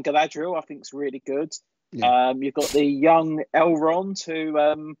that's playing Galadriel, I think is really good. Yeah. You've got the young Elrond,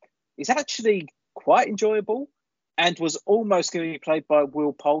 who is actually quite enjoyable, and was almost going to be played by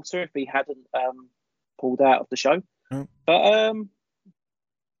Will Poulter if he hadn't pulled out of the show. Mm.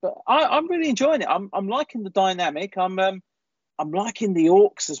 But I'm really enjoying it. I'm liking the dynamic. I'm liking the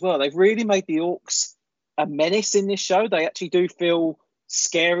orcs as well. They've really made the orcs a menace in this show. They actually do feel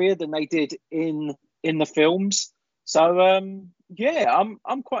scarier than they did in the films. So I'm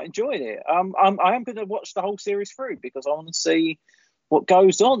quite enjoying it. I am going to watch the whole series through, because I want to see what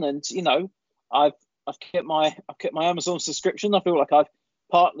goes on. And I've kept my Amazon subscription. I feel like I've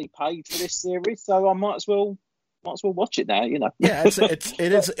partly paid for this series, so I might as well watch it now. Yeah, it's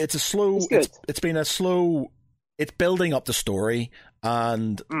a slow. It's been a slow. It's building up the story,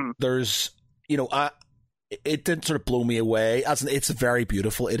 and there's it didn't sort of blow me away. It's very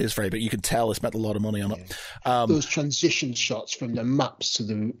beautiful. It is very, but you can tell they spent a lot of money on it. Those transition shots from the maps to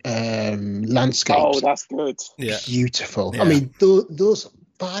the landscapes. Oh, that's good. Yeah, beautiful. Yeah. I mean, those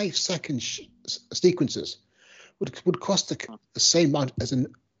 5-second sequences would cost the same amount as an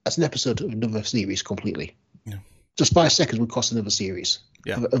episode of another series completely. Yeah. Just 5 seconds would cost another series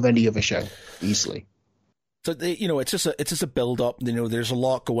of any other show easily. So it's just a build up. There's a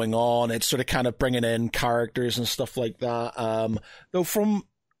lot going on. It's sort of kind of bringing in characters and stuff like that. Though from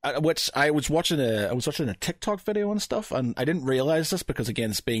which I was watching a TikTok video and stuff, and I didn't realize this because again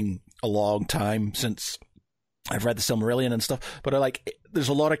it's been a long time since I've read the Silmarillion and stuff. But there's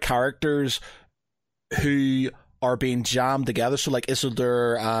a lot of characters who are being jammed together. So like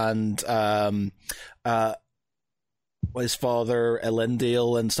Isildur and his father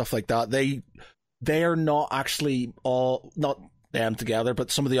Elendil and stuff like that. They are not actually not them together, but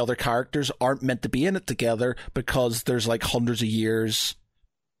some of the other characters aren't meant to be in it together because there's like hundreds of years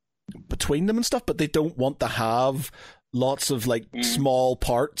between them and stuff, but they don't want to have lots of small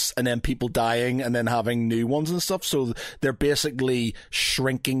parts and then people dying and then having new ones and stuff. So they're basically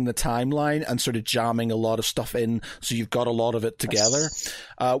shrinking the timeline and sort of jamming a lot of stuff in. So you've got a lot of it together,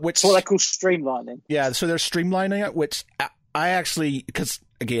 which what they call streamlining. Yeah. So they're streamlining it, which I actually, because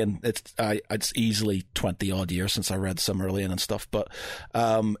again, it's easily 20 odd years since I read Silmarillion and stuff, but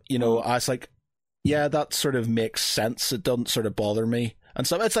I was like, yeah, that sort of makes sense. It doesn't sort of bother me. And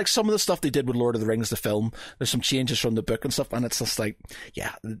so it's like some of the stuff they did with Lord of the Rings, the film, there's some changes from the book and stuff, and it's just like,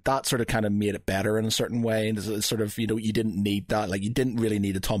 yeah, that sort of kind of made it better in a certain way. And it's sort of, you didn't need that. Like, you didn't really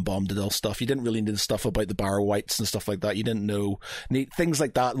need a Tom Bombadil stuff. You didn't really need the stuff about the Barrow Wights and stuff like that. You didn't need things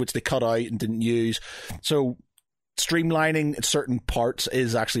like that, which they cut out and didn't use. So streamlining certain parts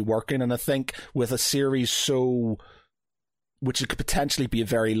is actually working. And I think with a series which it could potentially be a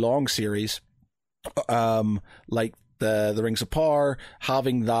very long series, like the Rings of Power,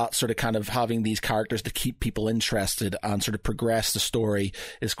 having that sort of kind of having these characters to keep people interested and sort of progress the story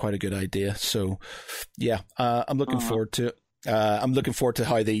is quite a good idea. So yeah, I'm looking forward to it. I'm looking forward to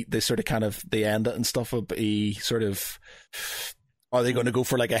how they sort of kind of they end it and stuff. Will be sort of, are they going to go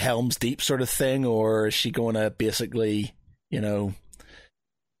for like a Helm's Deep sort of thing, or is she going to basically, And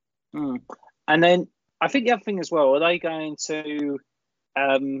then I think the other thing as well, are they going to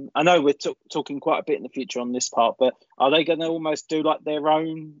I know we're talking quite a bit in the future on this part, but are they going to almost do like their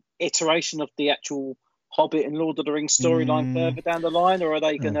own iteration of the actual Hobbit and Lord of the Rings storyline further down the line, or are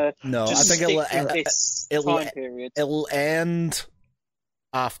they going to just stick with this time period? It'll end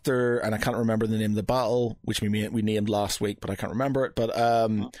after, and I can't remember the name of the battle, which we named last week, but I can't remember it. But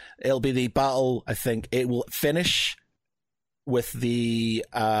it'll be the battle. I think it will finish with the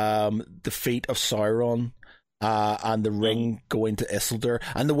defeat of Sauron. And the ring going to Isildur,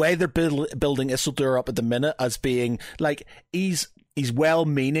 and the way they're building Isildur up at the minute as being like he's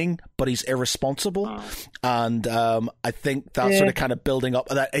well-meaning, but he's irresponsible, and I think that's sort of kind of building up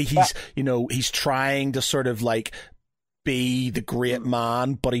that he's trying to sort of like be the great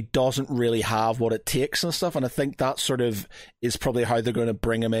man, but he doesn't really have what it takes and stuff. And I think that sort of is probably how they're going to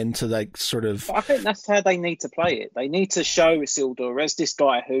bring him into like sort of. I think that's how they need to play it. They need to show Isildur as this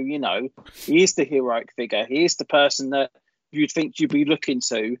guy who, he is the heroic figure. He is the person that you'd think you'd be looking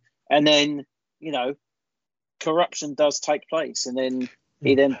to, and then corruption does take place, and then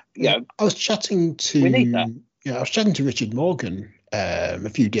I was chatting to. We need that. Yeah, I was chatting to Richard Morgan a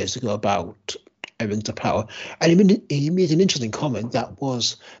few days ago about Rings of Power, and he made an interesting comment that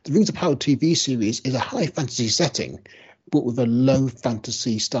was the Rings of Power TV series is a high fantasy setting, but with a low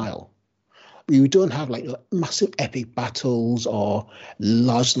fantasy style. You don't have like massive epic battles or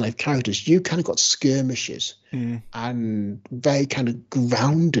large than life characters. You kind of got skirmishes and very kind of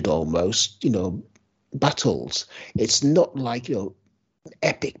grounded almost, battles. It's not like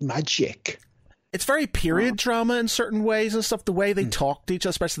epic magic. It's very period drama in certain ways and stuff. The way they talk to each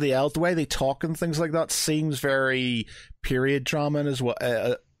other, especially the elves, the way they talk and things like that seems very period drama as well,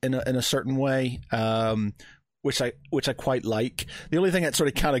 in a certain way, which I quite like. The only thing that sort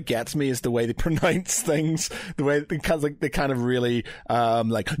of kind of gets me is the way they pronounce things, the way they kind of really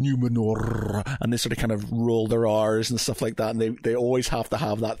like Numenor, and they sort of kind of roll their R's and stuff like that, and they always have to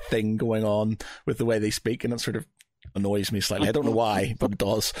have that thing going on with the way they speak, and it sort of annoys me slightly. I don't know why, but it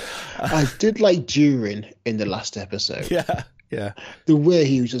does. I did like Durin in the last episode. Yeah. The way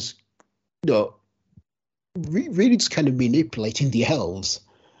he was just, really just kind of manipulating the elves.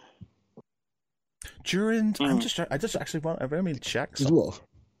 Durin, I just actually want. Let me check.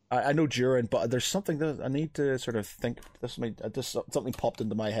 I know Durin, but there's something that I need to sort of think. Something popped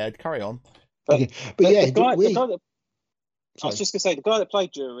into my head. Carry on. Okay, but yeah, the guy that, I was just gonna say the guy that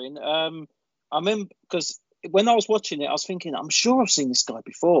played Durin. I remember because when I was watching it, I was thinking, I'm sure I've seen this guy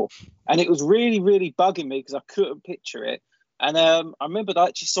before. And it was really, really bugging me because I couldn't picture it. And I remember I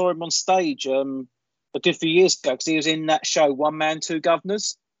actually saw him on stage a good few years ago because he was in that show, One Man, Two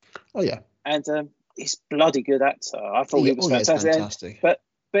Governors. Oh, yeah. And he's a bloody good actor. I thought he was fantastic. But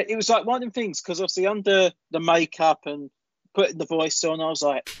it was like one of them things because obviously under the makeup and putting the voice on, I was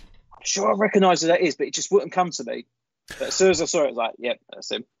like, I'm sure I recognise who that is, but it just wouldn't come to me. But as soon as I saw it, I was like, yep,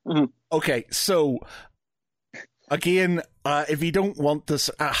 that's him. Mm-hmm. Okay, so... Again, if you don't want this,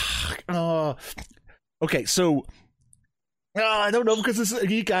 okay. So, I don't know because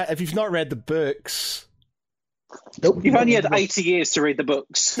if you've not read the books, nope, you've only had 80 years to read the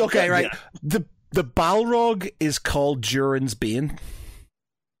books. Okay, right. Yeah. The Balrog is called Durin's Bane.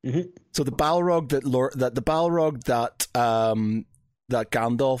 Mm-hmm. So the Balrog that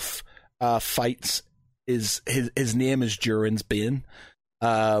Gandalf fights is his name is Durin's Bane.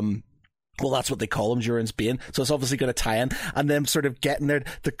 Well, that's what they call him, Durin's Bane. So it's obviously going to tie in. And them sort of getting there,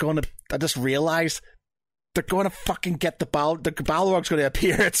 I just realised they're going to fucking get the Balrog's going to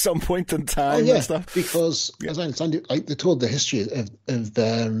appear at some point in time and stuff. Because, as I understand it, like they told the history of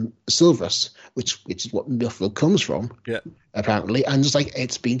Silvers, which is what Mithril comes from, apparently. And it's like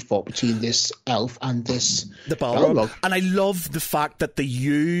it's been fought between this elf and the Balrog. And I love the fact that they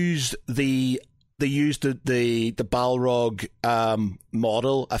used the Balrog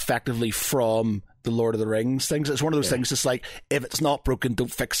model effectively from the Lord of the Rings things. It's one of those things. It's like if it's not broken,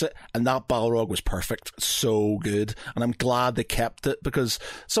 don't fix it. And that Balrog was perfect, so good. And I'm glad they kept it because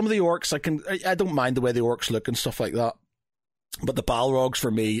some of the orcs, I don't mind the way the orcs look and stuff like that. But the Balrogs for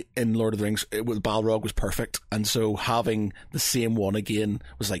me in Lord of the Rings, Balrog was perfect, and so having the same one again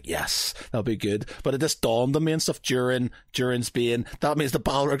was like, yes, that'll be good. But it just dawned on me and stuff. Durin's Bane, that means the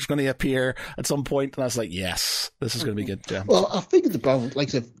Balrog's going to appear at some point, and I was like, yes, this is going to be good. Yeah. Well, I think the Balrog,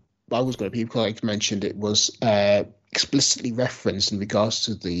 like the Balrog's going to be, because I mentioned it was explicitly referenced in regards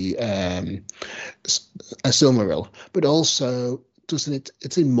to the Silmaril, but also doesn't it?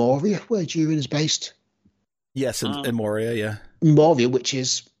 It's in Moria where Durin is based. Yes, in Moria, yeah. Moria, which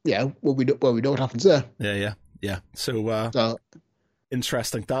is, well, we know what happens there. Yeah. So,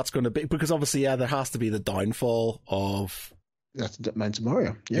 interesting. That's going to be, because obviously, there has to be the downfall of... That's Mount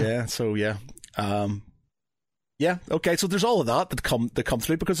Moria, yeah. Yeah, so, yeah. Yeah, okay, so there's all of that come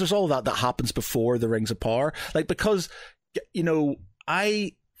through, because there's all of that happens before the Rings of Power. Like, because, again,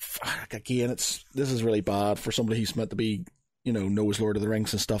 this is really bad for somebody who's meant to be, knows Lord of the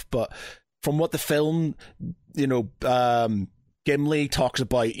Rings and stuff, but from what the film, Gimli talks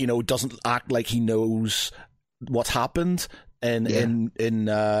about, doesn't act like he knows what's happened in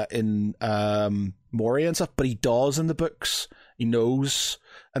Moria and stuff, but he does in the books. He knows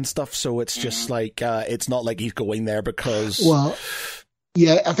and stuff, so it's just like it's not like he's going there because. Well,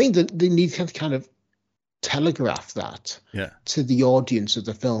 yeah, I think that they need to kind of telegraph that to the audience of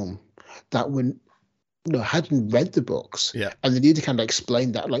the film that when hadn't read the books, and they need to kind of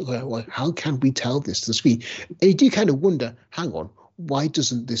explain that, like, well, how can we tell this to the screen? And you do kind of wonder, hang on, why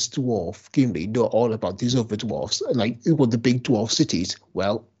doesn't this dwarf Gimli know all about these other dwarfs, like the big dwarf cities?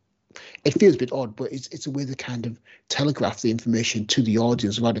 Well, it feels a bit odd, but it's a way to kind of telegraph the information to the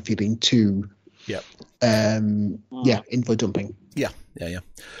audience without it feeling too info dumping. Yeah.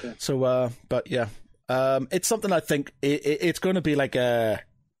 So it's something I think it's going to be like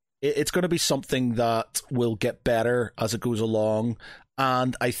it's going to be something that will get better as it goes along,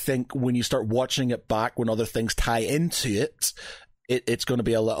 and I think when you start watching it back, when other things tie into it, it's going to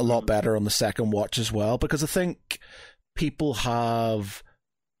be a lot better on the second watch as well, because I think people have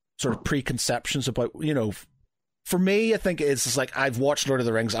sort of preconceptions about, for me, I think it's just like, I've watched Lord of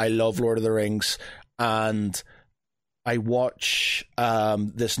the Rings, I love Lord of the Rings, and I watch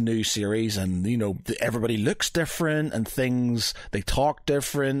this new series, and everybody looks different and they talk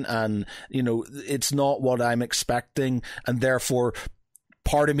different, and it's not what I'm expecting, and therefore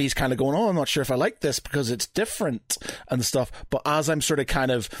part of me is kind of going, I'm not sure if I like this because it's different and stuff. But as I'm sort of kind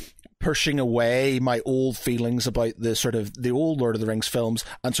of pushing away my old feelings about the old Lord of the Rings films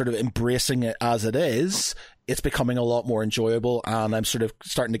and sort of embracing it as it is, it's becoming a lot more enjoyable, and I'm sort of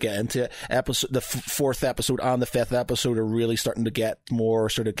starting to get into it. The fourth episode and the fifth episode are really starting to get more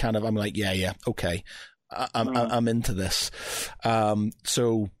sort of kind of, I'm like, okay, I'm into this.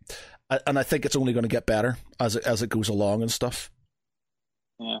 So, and I think it's only going to get better as it goes along and stuff.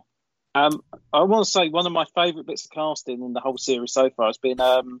 Yeah. I want to say one of my favourite bits of casting in the whole series so far has been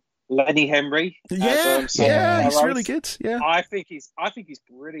Lenny Henry. He's really good. Yeah, I think he's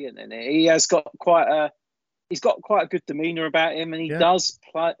brilliant in it. He's got quite a good demeanour about him, and he does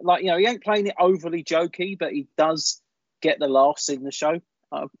play, like, he ain't playing it overly jokey, but he does get the laughs in the show.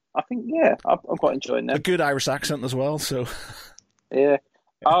 I think, I'm quite enjoying that. A good Irish accent as well. So yeah.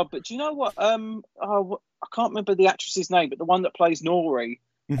 But do you know what? I can't remember the actress's name, but the one that plays Nori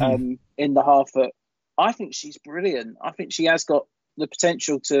in the Harfoot, I think she's brilliant. I think she has got the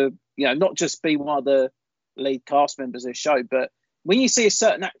potential to, not just be one of the lead cast members of the show, but when you see a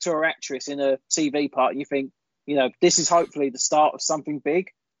certain actor or actress in a TV part, you think, this is hopefully the start of something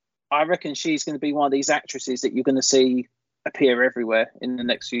big. I reckon she's going to be one of these actresses that you're going to see appear everywhere in the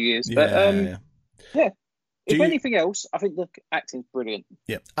next few years. If anything else, I think the acting's brilliant.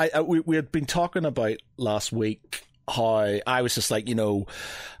 Yeah, we had been talking about last week how I was just like, the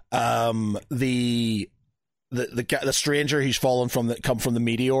stranger who's fallen come from the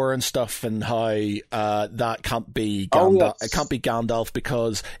meteor and stuff, and how that can't be Gandalf. It can't be Gandalf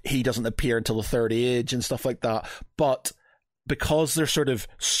because he doesn't appear until the Third Age and stuff like that. But because they're sort of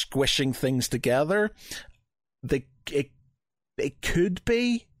squishing things together, it could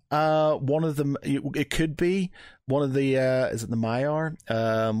be one of them. It could be one of the is it the Maiar?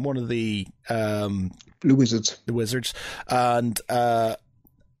 One of the Wizards. The Wizards, and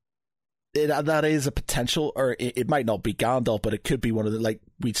that is a potential, or it might not be Gandalf, but it could be one of the, like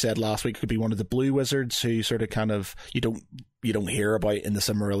we said last week, it could be one of the Blue Wizards who sort of kind of you don't hear about in the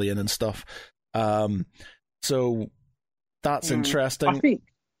Silmarillion and stuff. So that's interesting. I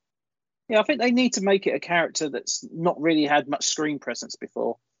think they need to make it a character that's not really had much screen presence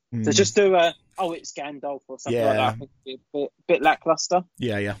before. So just do it's Gandalf or something like that. I think it'd be a bit lackluster.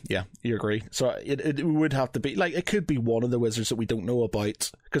 Yeah. You agree. So it would have to be, like, it could be one of the wizards that we don't know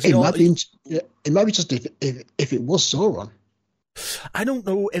about. Because it might be just if it was Sauron. I don't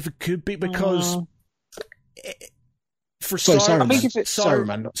know if it could be, because Saruman. I think if it's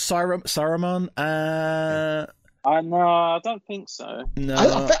Saruman. No, I don't think so.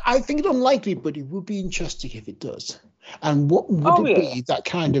 No, I think it's unlikely, but it would be interesting if it does. And what would it be that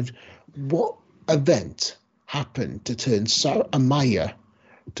kind of, what event happened to turn Amaya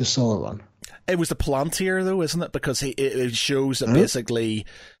to Sauron? It was the Palantir, though, isn't it? Because it shows that basically,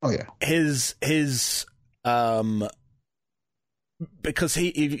 his because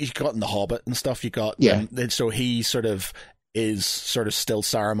he's got in the Hobbit and stuff. You got and so he is still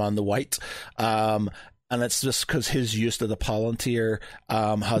Saruman the White, and it's just because his use of the Palantir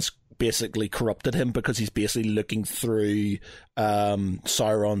has basically corrupted him because he's basically looking through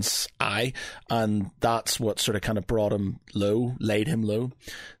Sauron's eye, and that's what sort of kind of brought him low, laid him low.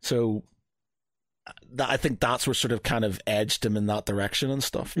 So I think that's what sort of kind of edged him in that direction and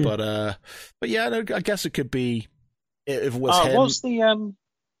stuff. But yeah, no, I guess it could be if it was him.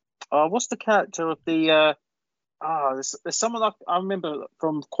 What's the character of the? There's someone I remember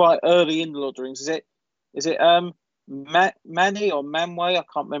from quite early in the Lord of the Rings. Is it Manny or Manway? I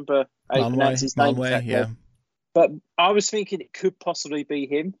can't remember how you pronounce his name exactly. Yeah. But I was thinking it could possibly be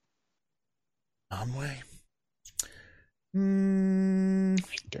him. Manway. I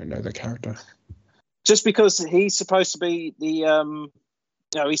don't know the character. Just because he's supposed to be the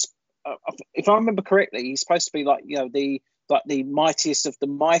he's if I remember correctly, he's supposed to be like the mightiest of the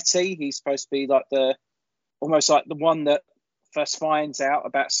mighty. He's supposed to be like almost like the one that first finds out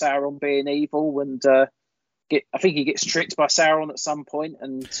about Sauron being evil, and I think he gets tricked by Sauron at some point,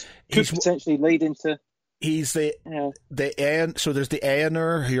 and could potentially lead into. He's the so there's the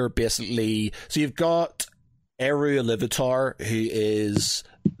Aenir who are basically, so you've got Eru Iluvatar, who is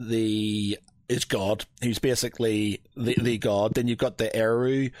God, who's basically the god. Then you've got the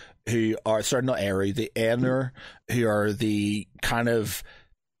Eru, who are, sorry, not Eru, the Aenir, who are the kind of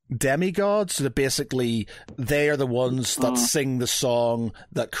demigods. So they are the ones that sing the song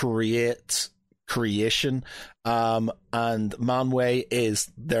that create creation. And Manwë is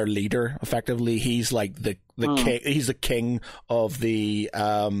their leader, effectively. He's like the king. He's the king of the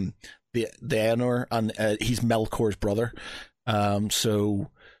Aenir, and he's Melkor's brother.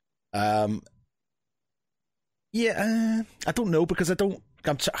 Yeah, I don't know, because again,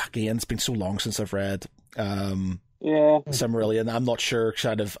 it's been so long since I've read Silmarillion. I'm not sure.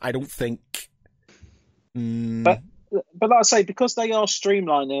 I don't think. But like I say, because they are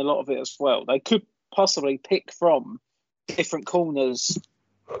streamlining a lot of it as well, they could possibly pick from different corners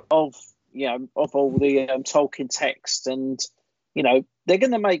of all the Tolkien text, and they're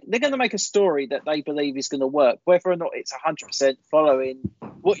going to make a story that they believe is going to work, whether or not it's 100% following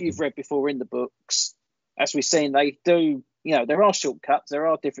what you've read before in the books. As we've seen, they do. There are shortcuts, there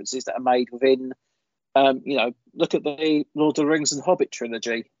are differences that are made within. Look at the Lord of the Rings and Hobbit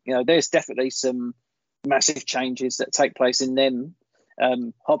trilogy. There's definitely some massive changes that take place in them.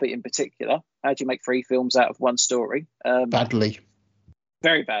 Hobbit in particular. How do you make 3 films out of one story? Badly.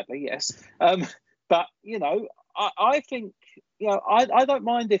 Very badly, yes. But I think I don't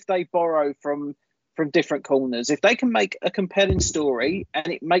mind if they borrow from different corners. If they can make a compelling story and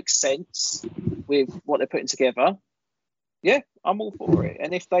it makes sense with what they're putting together, yeah, I'm all for it.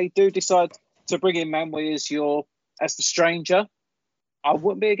 And if they do decide to bring in Manwë as the stranger, I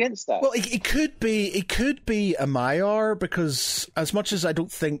wouldn't be against that. Well, it could be a Maiar, because as much as I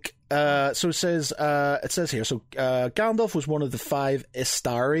don't think, so it says here. So Gandalf was one of the 5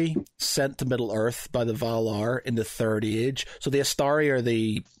 Istari sent to Middle Earth by the Valar in the Third Age. So the Istari are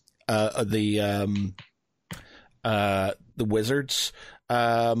the wizards,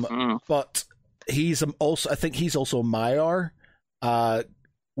 but he's also, I think he's also a Maiar,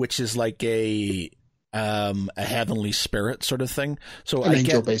 which is like a heavenly spirit sort of thing. So an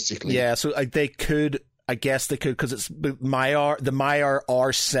angel, basically. Yeah, so I guess they could, because it's the Maiar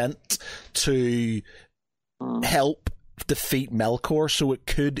are sent to help defeat Melkor, so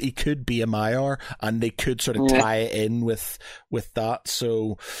he could be a Maiar, and they could sort of tie it in with that.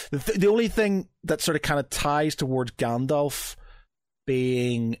 So the only thing that sort of kind of ties towards Gandalf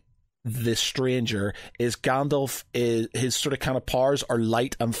being the stranger is his sort of kind of powers are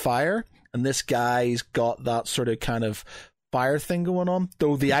light and fire, and this guy's got that sort of kind of fire thing going on,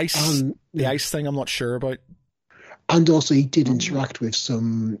 though the ice thing I'm not sure about. And also he did interact with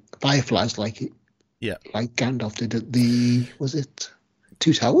some fireflies like Gandalf did at was it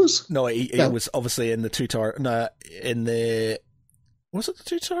Two Towers? No, he was obviously in the Two Towers. No, was it the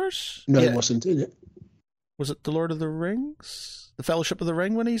Two Towers? No, it wasn't in it. Was it the Lord of the Rings? The Fellowship of the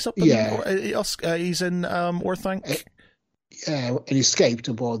Ring, when he's up in he's in Orthanc? And he escaped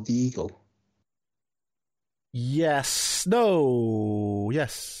aboard the Eagle. Yes. No.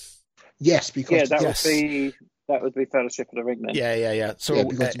 Yes. Yes, because that would be Fellowship of the Ring then. Yeah. So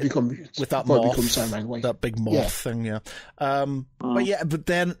because with that moth, that big moth thing, yeah. But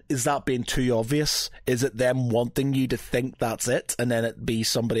then is that being too obvious? Is it them wanting you to think that's it, and then it be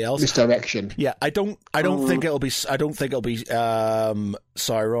somebody else? Misdirection. Yeah, I don't think it'll be Sauron.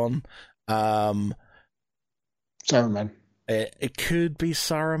 Saruman. It could be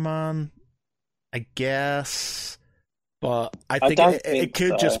Saruman, I guess, but I think it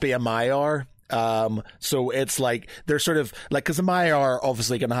could just be a Maiar. So it's like they're sort of like, because the Maya are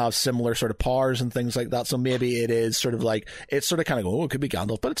obviously going to have similar sort of powers and things like that. So maybe it is sort of like, it's sort of kind of go, oh, it could be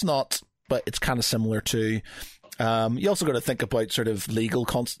Gandalf, but it's not. But it's kind of similar to. You also got to think about sort of legal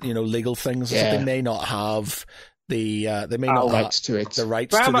things. Yeah. So they may not have they may not have rights to it. the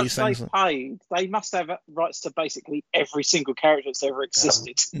rights For how to much these things. they've paid, they must have rights to basically every single character that's ever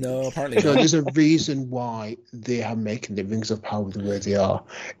existed. No, apparently No, not. there's a reason why they are making the Rings of Power the way they are.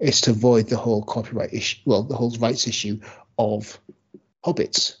 It's to avoid the whole copyright issue, well, the whole rights issue of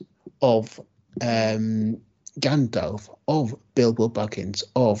hobbits, of Gandalf, of Bilbo Baggins,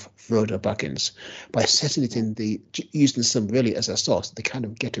 of Frodo Baggins. By setting it in using some really as a source, they kind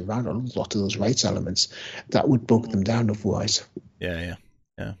of get around a lot of those rights elements that would bog them down otherwise. Yeah.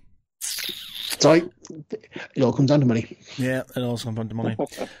 So it all comes down to money. Yeah, it all comes down to money.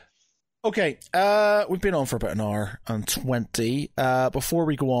 Okay, we've been on for about an hour and 20. Before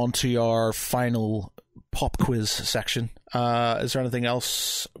we go on to our final pop quiz section, is there anything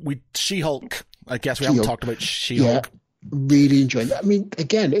else? She-Hulk. I guess we haven't talked about She-Hulk. Yeah, really enjoying that. I mean,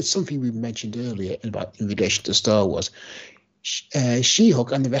 again, it's something we mentioned earlier about in relation to Star Wars.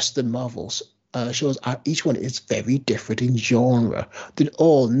 She-Hulk and the rest of the Marvels shows each one is very different in genre. They're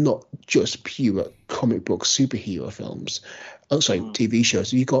all not just pure comic book superhero films. Oh, sorry, TV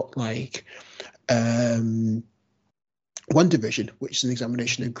shows. You've got like One Division, which is an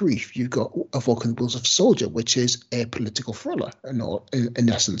examination of grief. You've got A Vulcan Wills of Soldier, which is a political thriller in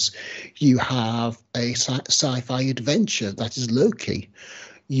essence. You have a sci-fi adventure that is Loki.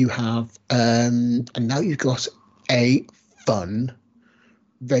 You have, and now you've got a fun,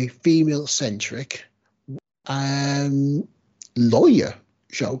 very female-centric lawyer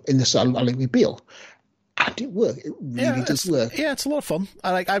show in the style of Ally Beale. And it works. It really does work. Yeah, it's a lot of fun.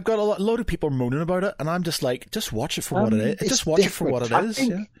 I've got a load of people moaning about it, and I'm just like, just watch it for what it is. Just watch it for what it is.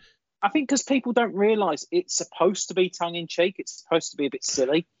 I think because people don't realise it's supposed to be tongue-in-cheek. It's supposed to be a bit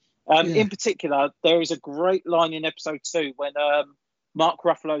silly. In particular, there is a great line in episode 2 when Mark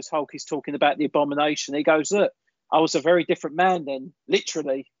Ruffalo's Hulk is talking about the Abomination. He goes, look, I was a very different man then,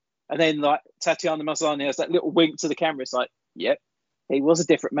 literally. And then like Tatiana Maslany has that little wink to the camera. It's like, yep, he was a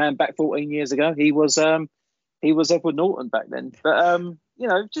different man back 14 years ago. He was Edward Norton back then. But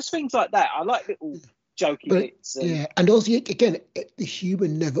just things like that. I like little jokey bits. And also again, the humour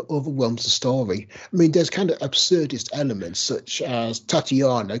never overwhelms the story. I mean, there's kind of absurdist elements such as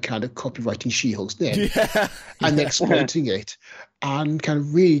Tatiana kind of copyrighting She-Hulk's name and exploiting it, and kind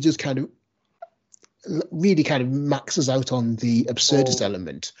of really just kind of maxes out on the absurdist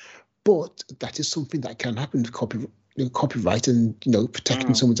element. But that is something that can happen with copyright, and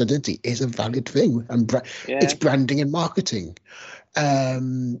protecting someone's identity is a valid thing, and it's branding and marketing.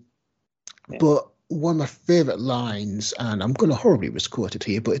 But one of my favourite lines, and I'm going to horribly misquote it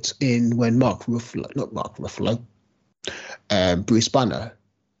here, but it's in when Bruce Banner,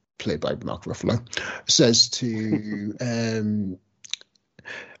 played by Mark Ruffalo, says to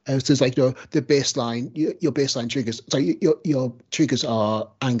says like, the baseline, your baseline triggers, so your triggers are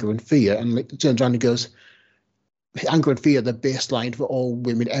anger and fear, and like turns around and goes, anger and fear are the baseline for all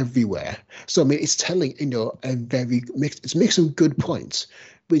women everywhere. So I mean, it's telling it's making some good points,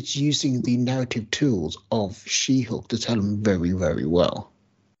 but it's using the narrative tools of She-Hulk to tell them very, very well.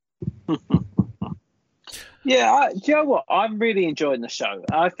 Yeah, do you know what? I'm really enjoying the show.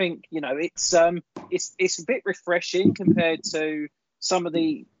 I think it's a bit refreshing compared to some of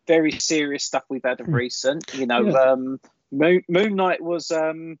the very serious stuff we've had of recent. Moon Knight was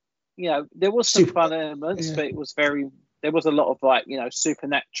there was some fun elements, but there was a lot of like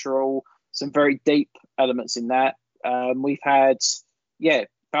supernatural, some very deep elements in that. We've had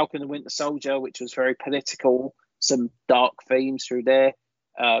Falcon and Winter Soldier, which was very political, some dark themes through there.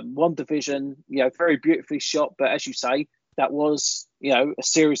 One Division, very beautifully shot, but as you say, that was a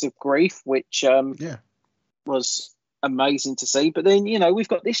series of grief, which was amazing to see. But then we've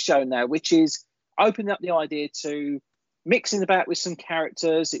got this show now, which is opening up the idea to mixing about with some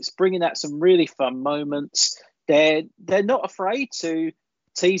characters. It's bringing out some really fun moments. They're not afraid to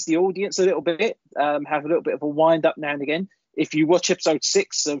tease the audience a little bit, have a little bit of a wind up now and again. If you watch episode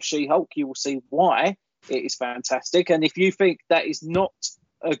 6 of She-Hulk, you will see why it is fantastic. And if you think that is not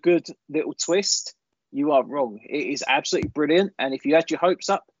a good little twist, you are wrong. It is absolutely brilliant. And if you had your hopes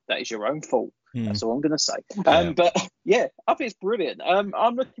up, that is your own fault. That's all I'm going to say. But yeah, I think it's brilliant.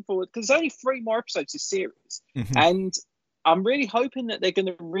 I'm looking forward, because there's only 3 more episodes this series. And I'm really hoping that they're going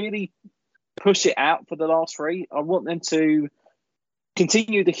to really push it out for the last 3. I want them to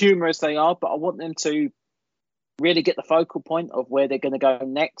continue the humour as they are, but I want them to really get the focal point of where they're going to go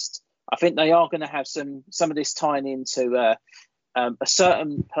next. I think they are going to have some of this tying into a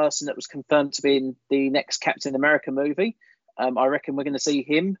certain person that was confirmed to be in the next Captain America movie. I reckon we're going to see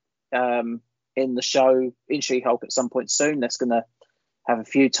him in the show in She-Hulk at some point soon. That's going to have a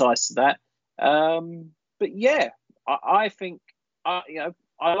few ties to that. But yeah, I think I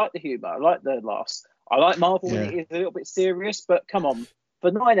like the humour. I like the laughs. I like Marvel when it is a little bit serious. But come on,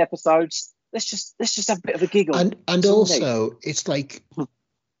 for 9 episodes, let's just have a bit of a giggle. And also, it's like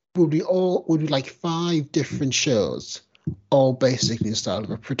would be like 5 different shows, all basically the style of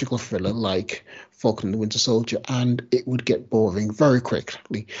a political thriller like Falcon and the Winter Soldier, and it would get boring very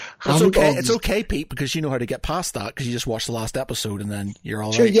quickly. It's okay, Pete, because you know how to get past that because you just watch the last episode and then you're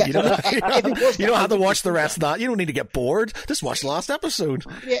all sure, right. Yeah. You don't have to watch the rest of that. You don't need to get bored. Just watch the last episode.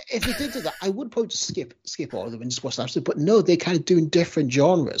 Yeah, if you did do that, I would probably just skip all of them and just watch the episode. But no, they're kind of doing different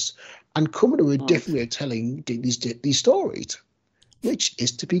genres and coming to a different way of telling these stories, which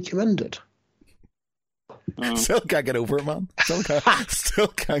is to be commended. Still can't get over it, man. Still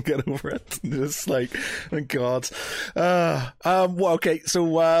can't get over it. Just like, oh God. Well, okay, so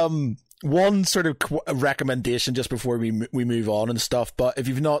one sort of recommendation just before we move on and stuff. But if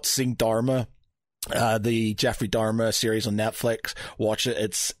you've not seen Dharma, the Jeffrey Dahmer series on Netflix, watch it.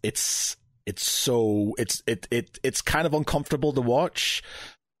 It's kind of uncomfortable to watch,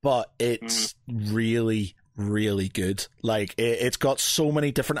 but it's really good. Like it's got so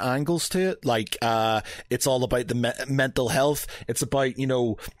many different angles to it. Like it's all about the mental health. It's about, you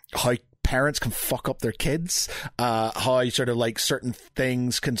know, how parents can fuck up their kids, how sort of like certain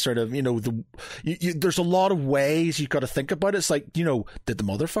things can sort of, you know, there's a lot of ways you've got to think about it. It's like, you know, did the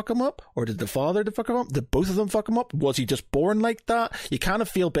mother fuck him up or did the father fuck him up? Did both of them fuck him up? Was he just born like that? You kind of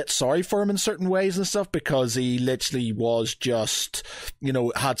feel a bit sorry for him in certain ways and stuff because he literally was just, you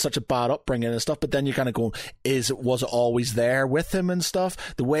know, had such a bad upbringing and stuff. But then you kind of go, was it always there with him and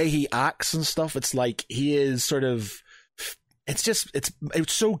stuff? The way he acts and stuff, it's like he is sort of,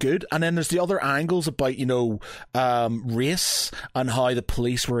 it's so good. And then there's the other angles about, you know, race and how the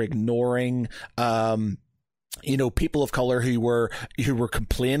police were ignoring, you know, people of color who were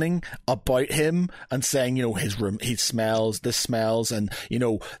complaining about him and saying, you know, his room, this smells, and, you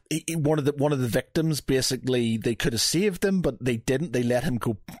know, one of the victims, basically they could have saved him, but they didn't. They let him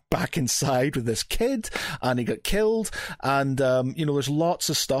go back inside with this kid and he got killed. And, you know, there's lots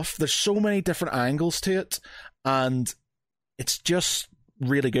of stuff. There's so many different angles to it. And it's just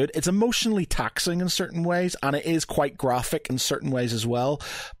really good. It's emotionally taxing in certain ways, and it is quite graphic in certain ways as well,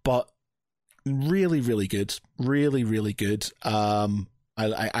 but really, really good. Really, really good. I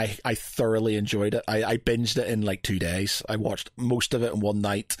thoroughly enjoyed it. I binged it in like 2 days. I watched most of it in one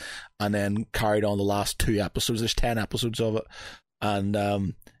night and then carried on the last 2 episodes. There's 10 episodes of it.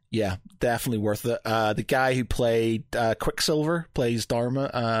 And yeah, definitely worth it. The guy who played Quicksilver plays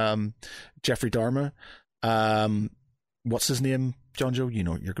Dharma, Jeffrey Dahmer. What's his name, John Joe? You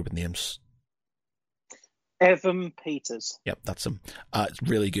know, you're good with names. Evan Peters. Yep, that's him. It's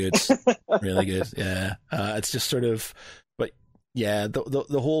really good. Really good. Yeah. It's just sort of, but yeah,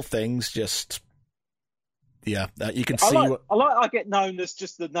 the whole thing's just, yeah, you can see. I get known as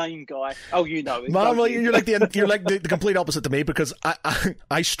just the name guy. Oh, you know. Man, well, you're like the complete opposite to me because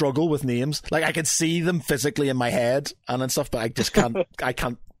I struggle with names. Like I can see them physically in my head and stuff, but I just can't. I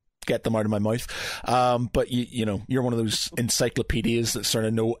can't get them out of my mouth. But you know, you're one of those encyclopedias that sort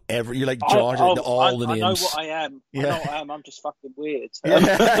of know you're like George, all the names. I know what I am. Yeah. I know what I am. I'm just fucking weird.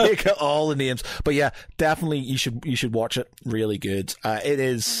 Yeah, you got all the names. But yeah, definitely you should watch it. Really good. It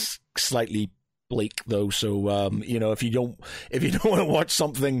is slightly bleak though, so you know, if you don't want to watch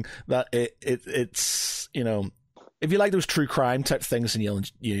something that it's, you know, if you like those true crime type things, then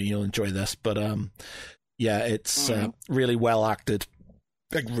you'll enjoy this. But yeah, it's really well acted.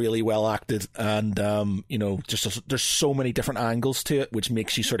 Like really well acted, and you know, just there's so many different angles to it, which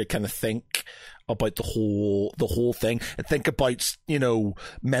makes you sort of kind of think about the whole thing, and think about, you know,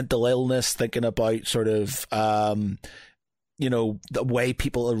 mental illness, thinking about sort of you know, the way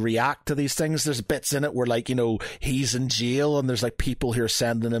people react to these things. There's bits in it where, like, you know, he's in jail and there's like people who are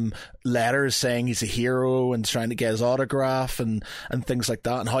sending him letters saying he's a hero and trying to get his autograph and things like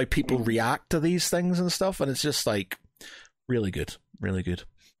that, and how people react to these things and stuff, and it's just like really good. Really good.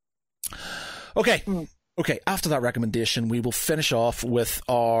 Okay. After that recommendation, we will finish off with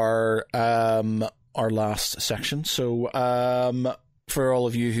our last section. So, for all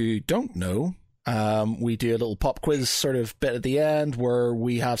of you who don't know, we do a little pop quiz sort of bit at the end where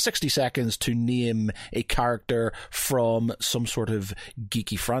we have 60 seconds to name a character from some sort of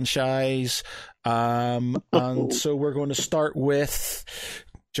geeky franchise. And so we're going to start with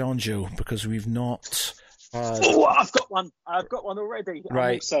John Joe because we've not Oh, I've got one. I've got one already.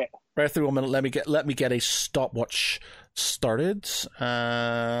 Right. I'm all set. Bear through 1 minute. Let me get a stopwatch started.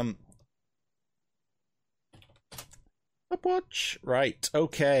 Stopwatch. Right.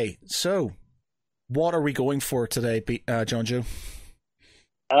 Okay. So, what are we going for today, John Joe?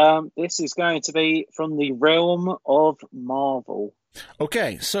 This is going to be from the realm of Marvel.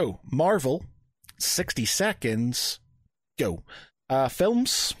 Okay. So, Marvel, 60 seconds. Go.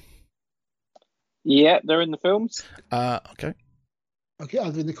 Films. Yeah, they're in the films. Okay. Okay, are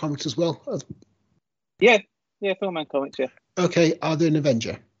they in the comics as well? Yeah, film and comics, yeah. Okay, are they an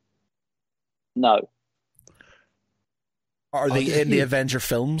Avenger? No. Are they in the Avenger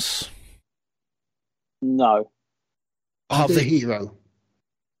films? No. Are they a hero?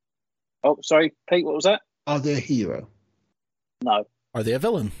 Oh, sorry, Pete, what was that? Are they a hero? No. Are they a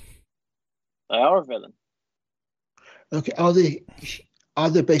villain? They are a villain. Okay, are they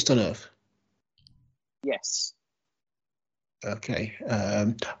based on Earth? Yes. Okay.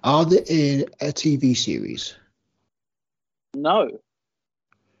 Are they in a TV series? No.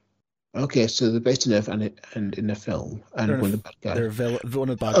 Okay, so they're based on Earth and in a film, and one of the bad guys. They're one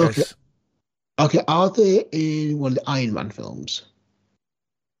of the bad guys. Okay, are they in one of the Iron Man films?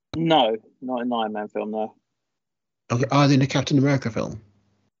 No, not an Iron Man film, no. Okay, are they in a Captain America film?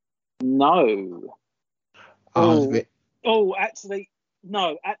 No. Actually,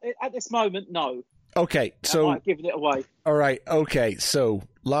 no. At this moment, no. Okay, so I might have given it away. All right. Okay, so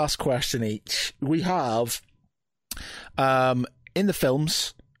last question each. We have, in the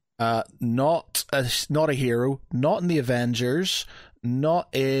films, not a hero, not in the Avengers,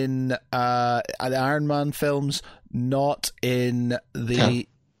 not in the Iron Man films, not in the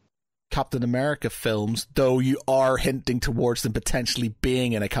Captain America films. Though you are hinting towards them potentially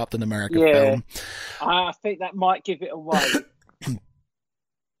being in a Captain America film. I think that might give it away.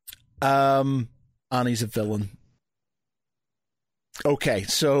 And he's a villain. Okay,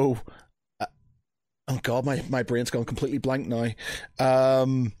 so... oh, God, my brain's gone completely blank now.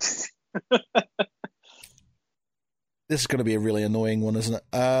 This is going to be a really annoying one, isn't it?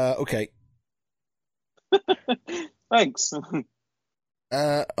 Okay. Thanks.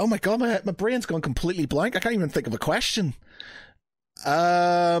 Oh, my God, my brain's gone completely blank. I can't even think of a question.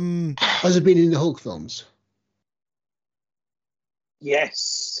 has it been in the Hulk films?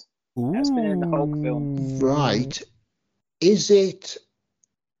 Yes. Ooh. That's been in the Hulk film. Right. Is it...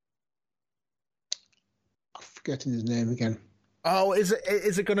 I'm forgetting his name again. Oh, is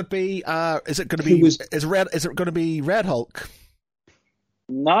it going to be is it going to be Red Hulk?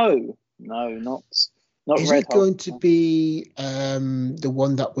 No, not is Red it Hulk. going to be the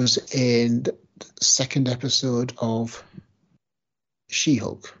one that was in the second episode of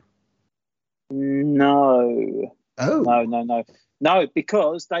She-Hulk? No. Oh. No,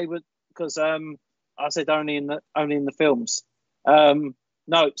 because I said only in the films.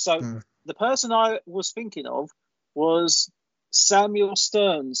 No, so the person I was thinking of was Samuel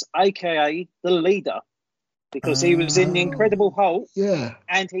Stearns, aka the leader, because he was in the Incredible Hulk,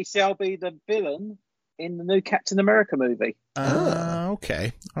 and he shall be the villain in the new Captain America movie.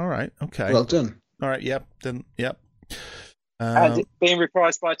 Okay, all right, okay, well done. All right, yep. And being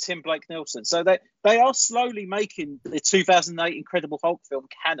reprised by Tim Blake Nelson. So they are slowly making the 2008 Incredible Hulk film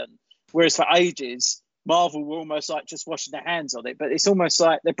canon, whereas for ages Marvel were almost like just washing their hands on it. But it's almost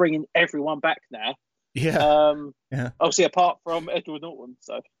like they're bringing everyone back now. Yeah. Obviously, apart from Edward Norton.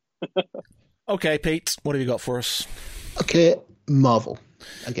 So. Okay, Pete, what have you got for us? Okay, Marvel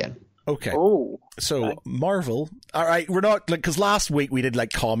again. Okay. Oh. So okay. Marvel. All right, we're not because last week we did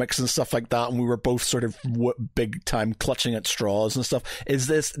like comics and stuff like that, and we were both sort of big time clutching at straws and stuff. Is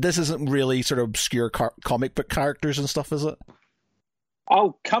this isn't really sort of obscure comic book characters and stuff, is it?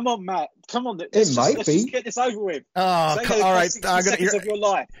 Oh, come on, Matt. Come on. Let's just get this over with. Oh, all right. Of your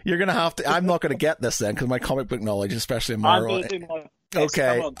life. You're going to have to... I'm not going to get this then, because my comic book knowledge, especially in Marvel... I'm going to do my best.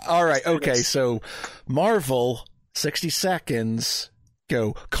 Okay. All right. Okay. So, Marvel, 60 seconds,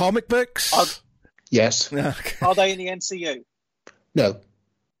 go. Comic books? Yes. Okay. Are they in the MCU? No.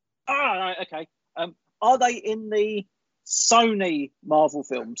 Right, okay. Are they in the Sony Marvel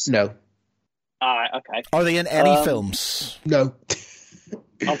films? No. All right, okay. Are they in any films? No.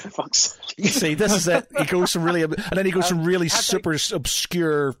 Oh, for fuck's sake. See, this is it. He goes from really... And then he goes from really super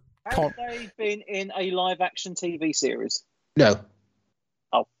obscure... Have they been in a live-action TV series? No.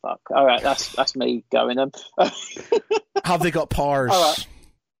 Oh, fuck. All right, that's me going then. Have they got powers? All right.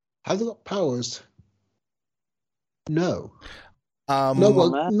 Have they got powers? No. No,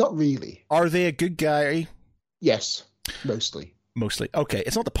 well, not really. Are they a good guy? Yes, mostly. Mostly. Okay,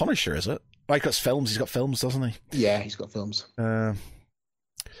 it's not the Punisher, is it? Oh, he's got films, doesn't he? Yeah, he's got films.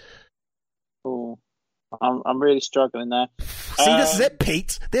 Cool. I'm really struggling there. See, this is it,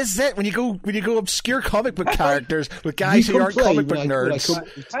 Pete. This is it. When you go obscure comic book characters with guys who aren't comic book nerds.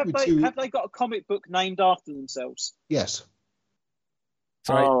 Have they got a comic book named after themselves? Yes.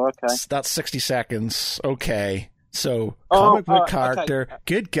 Sorry, okay. That's 60 seconds. Okay. So, comic book character,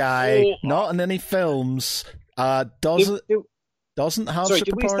 good guy, not in any films, doesn't have superpowers.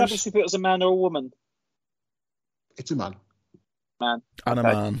 Did we establish if it was a man or a woman? It's a man. Man. And a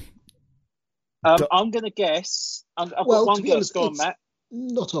man. I'm going to guess. I've got one guess. Go on, Matt.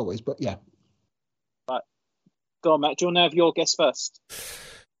 Not always, but yeah. Right. Go on, Matt. Do you want to have your guess first?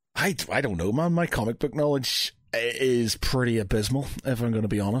 I don't know, man. My comic book knowledge is pretty abysmal, if I'm going to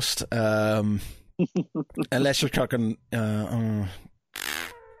be honest. Unless you're talking... I'm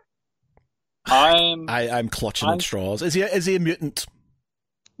clutching at straws. Is he a mutant?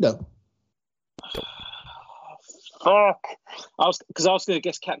 No. Fuck. I was going to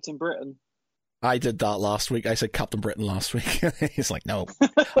guess Captain Britain. I did that last week. I said Captain Britain last week. He's like, no.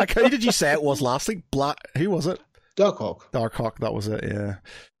 Like, who did you say it was last week? Who was it? Darkhawk. Darkhawk, that was it, yeah.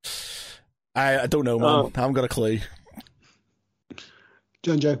 I don't know, man. I haven't got a clue.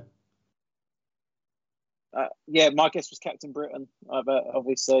 John Joe. Yeah, my guess was Captain Britain.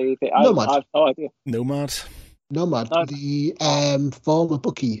 Obviously, Nomad. I have no idea. Nomad. Nomad, the former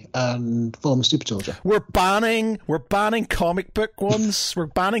Bucky and former Super Soldier. We're banning comic book ones. We're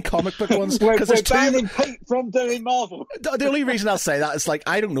banning comic book ones because we're banning Pete from doing Marvel. The only reason I'll say that is like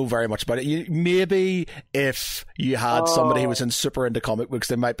I don't know very much about it. Maybe if you had somebody who was super into comic books,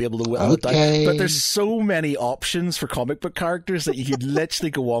 they might be able to whittle it down. But there's so many options for comic book characters that you could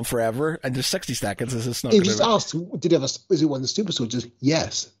literally go on forever, and just 60 seconds is just not. If you just asked, was it one of the Super Soldiers?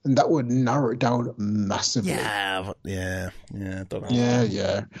 Yes, and that would narrow it down massively. Yeah, don't know.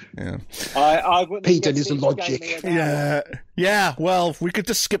 Yeah. I wouldn't. Pete and his logic. Yeah. Well, we could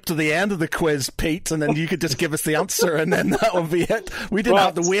just skip to the end of the quiz, Pete, and then you could just give us the answer, and then that would be it. We didn't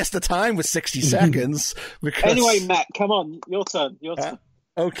have to waste the time with 60 seconds. Because... Anyway, Matt, come on, your turn.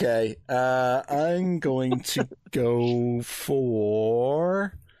 Okay, I'm going to go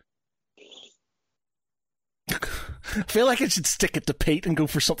for. I feel like I should stick it to Pete and go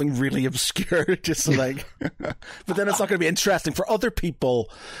for something really obscure, just like. But then it's not going to be interesting for other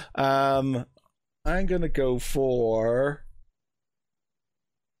people. I'm going to go for.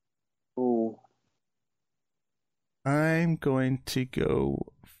 Ooh. I'm going to go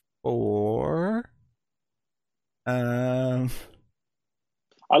for.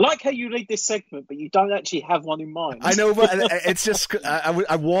 I like how you lead this segment, but you don't actually have one in mind. I know, but it's just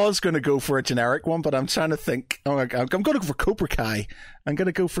I was going to go for a generic one, but I'm trying to think. Oh, I'm going to go for Cobra Kai.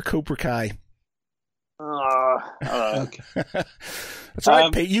 Okay. That's all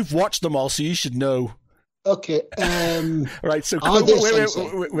right, Pete. You've watched them all, so you should know. Okay. Right. So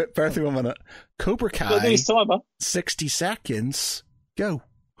wait, bear through a minute. Cobra Kai. 60 seconds. Go.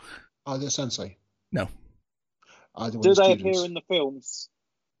 Are they sensei? No. Do they appear in the films?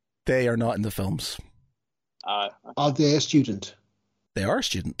 They are not in the films. Are they a student? They are a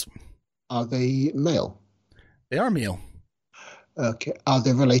student. Are they male? They are male. Okay. Are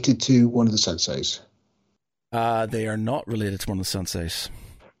they related to one of the senseis? They are not related to one of the senseis.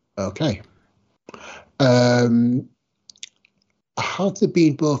 Okay. Have they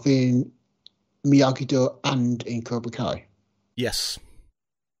been both in Miyagi-Do and in Cobra Kai? Yes.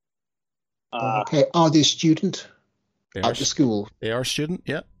 Okay. Are they a student at the school? They are a student,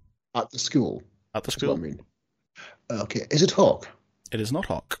 yeah. At the school? At the school. That's what I mean. Okay. Is it Hawk? It is not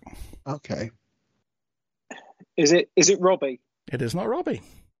Hawk. Okay. Is it Robbie? It is not Robbie.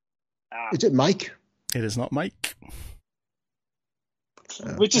 Is it Mike? It is not Mike.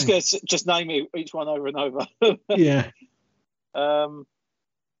 We're just going to just name each one over and over. Yeah.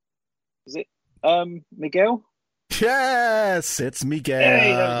 Is it Miguel? Yes, it's Miguel.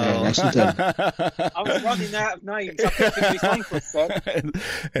 Hey, I was running out of names. I couldn't think of his name for a sec.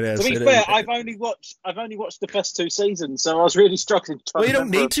 It is. To be fair, I've only watched the first 2 seasons, so I was really struggling. Well, you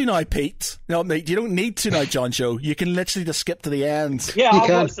don't need to now, Pete. No, mate, you don't need to now, John Joe. You can literally just skip to the end. Yeah, I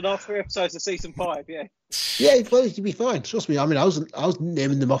watched the last 3 episodes of season 5. Yeah. Yeah, it will be fine. Trust me. I mean, I was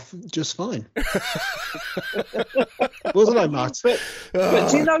naming them off just fine. Wasn't I, Matt? But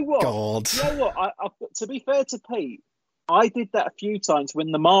do you know what? God. Do you know what? I, to be fair to Pete, I did that a few times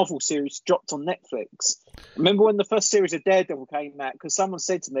when the Marvel series dropped on Netflix. Remember when the first series of Daredevil came out? Because someone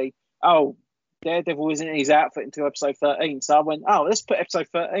said to me, "Oh, Daredevil isn't in his outfit until episode 13." So I went, "Oh, let's put episode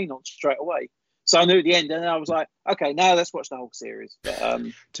 13 on straight away." So I knew at the end, and I was like, "Okay, now let's watch the whole series." But,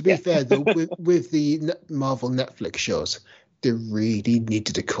 to be fair, though, with the Marvel Netflix shows, they really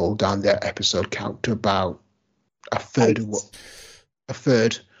needed to cull down their episode count to about a third.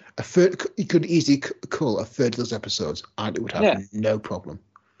 A third, you could easily call a third of those episodes, and it would have no problem.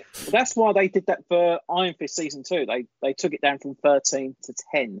 Well, that's why they did that for Iron Fist season 2. They took it down from 13 to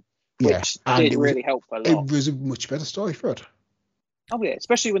 10, which did really help a lot. It was a much better story for it. Oh yeah,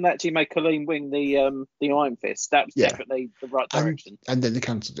 especially when they actually made Colleen wing the Iron Fist. That was definitely the right direction. And then they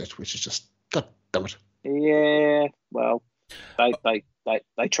cancelled it, which is just God damn it. Yeah, well, they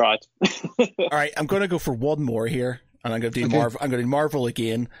tried. All right, I'm going to go for one more here, and I'm going to do Marvel. I'm going to do Marvel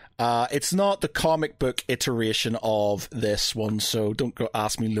again. It's not the comic book iteration of this one, so don't go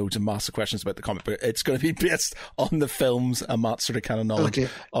ask me loads of massive questions about the comic book. It's going to be based on the films and Matt's sort of kind of knowledge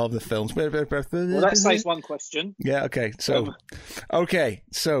of the films. Well, that saves one question. Yeah. Okay. So,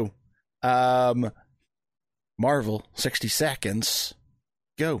 Marvel, 60 seconds.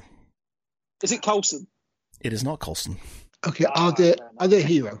 Go. Is it Coulson? It is not Coulson. Okay. Are they a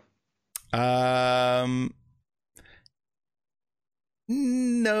hero?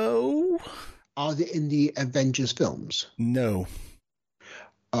 No. Are they in the Avengers films? No.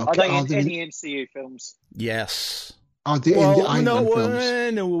 Okay. Are they in any MCU films? Yes. Are they in the Iron Man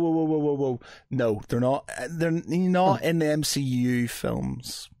films? No, whoa. No, they're not. They're not in the MCU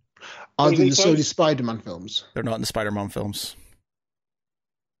films. Are they in the Sony Spider-Man films? They're not in the Spider-Man films.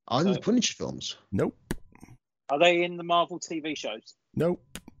 Are they in the Punisher films? Nope. Are they in the Marvel TV shows? Nope.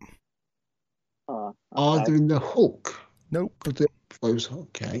 Okay. Are they in the Hulk? Nope.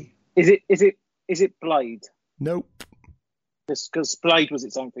 Okay. Is it Blade? Nope. Just because Blade was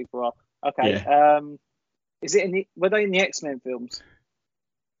its own thing for a while. Okay. Yeah. Is it were they in the X-Men films?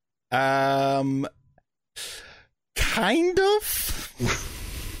 Kind of.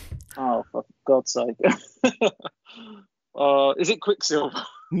 Oh, for God's sake. Is it Quicksilver?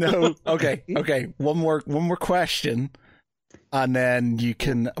 No. Okay. One more question, and then you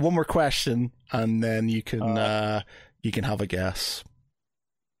can you can have a guess.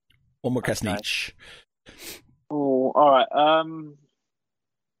 One more question each. Oh, all right.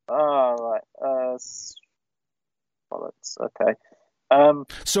 All right. Bollocks. Okay.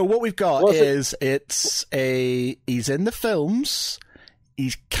 So what we've got is he's in the films.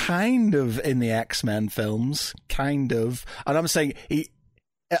 He's kind of in the X-Men films, kind of. And I'm saying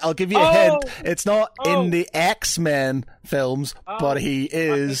I'll give you a hint. It's not in the X-Men films, but he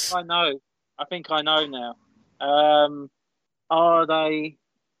is. I think I know now. Are they?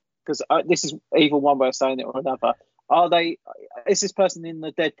 Because this is either one way of saying it or another. Are they? Is this person in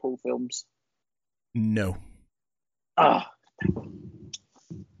the Deadpool films? No. Okay.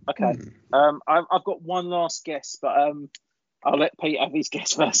 I've got one last guess, but I'll let Pete have his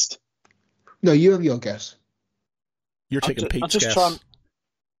guess first. No, you have your guess. You're taking Pete's guess.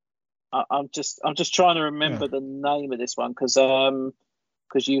 I'm just trying to remember the name of this one because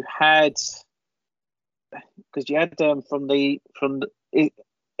you had from the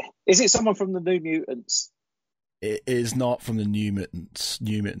is it someone from the New Mutants? It is not from the New Mutants.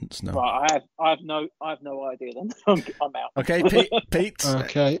 No. Right, I have no idea. Then I'm out. Okay, Pete.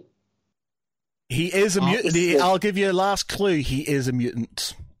 Okay. He is a mutant. I'll give you a last clue. He is a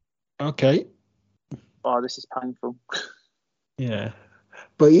mutant. Okay. Oh, this is painful. Yeah.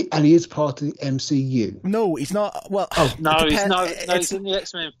 But he is part of the MCU. No, he's not. Well, he's in the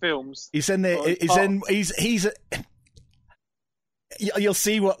X-Men films. He's in the. He's. You'll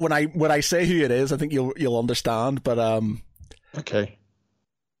see when I say who it is. I think you'll understand. But okay.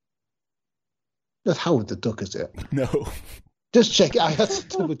 That's Howard the Duck, is it? No. Just check it. I have to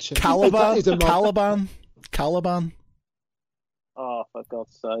double check. Caliban. Oh, for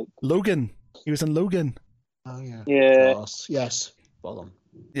God's sake! Logan. He was in Logan. Oh yeah. Yeah. Yes. Bottom.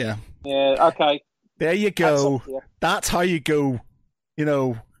 Yeah. Yeah. Okay. There you go. That's how you go.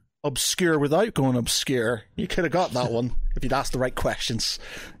 Obscure without going obscure. You could have got that one if you'd asked the right questions.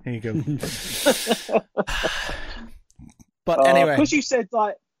 There you go. But anyway, because you said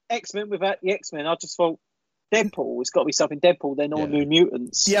like X-Men without the X-Men, I just thought Deadpool. It's got to be something Deadpool. They're all New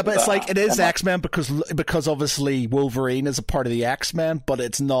Mutants. Yeah, but it's like it is X-Men because obviously Wolverine is a part of the X-Men, but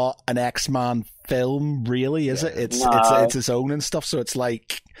it's not an X-Men film, really, is it? It's its own and stuff. So it's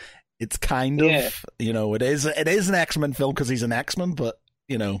like it's kind of it is an X-Men film because he's an X-Men, but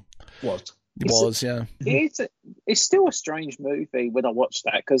What? It's still a strange movie when I watch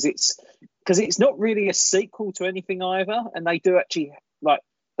that because it's not really a sequel to anything either, and they do actually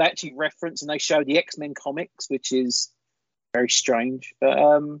reference and they show the X-Men comics, which is very strange. But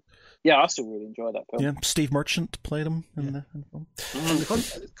I still really enjoy that film. Yeah, Steve Merchant played him in the film.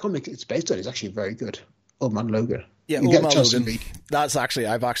 The comic it's based on is actually very good. Old Man Logan. Yeah, Old Man Logan. That's actually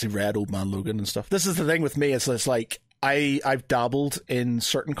I've actually read Old Man Logan and stuff. This is the thing with me. It's like I've dabbled in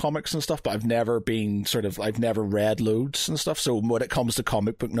certain comics and stuff, but I've never read loads and stuff. So when it comes to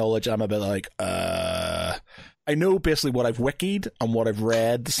comic book knowledge, I'm a bit like, I know basically what I've wikied and what I've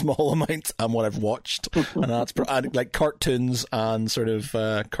read, the small amount, and what I've watched, and that's like cartoons and sort of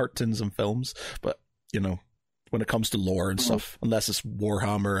cartoons and films. But when it comes to lore and stuff, unless it's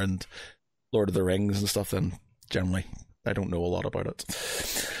Warhammer and Lord of the Rings and stuff, then generally I don't know a lot about it.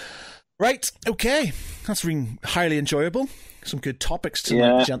 Right, okay. That's been highly enjoyable. Some good topics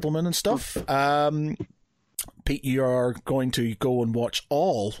tonight, gentlemen and stuff. Pete, you are going to go and watch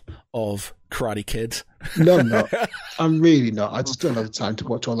all of Karate Kid. No, I'm not. I'm really not. I just don't have time to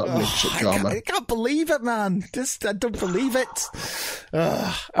watch all that relationship drama. I can't believe it, man. I don't believe it.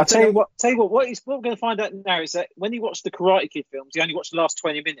 I'll tell you what. What we're going to find out now is that when you watch the Karate Kid films, you only watch the last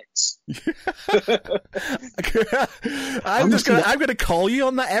 20 minutes. I'm going to call you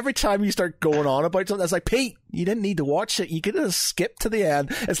on that every time you start going on about something. It's like, Pete, you didn't need to watch it. You could have skipped to the end.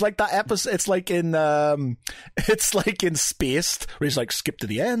 It's like that episode. It's like in Spaced, where he's like, skip to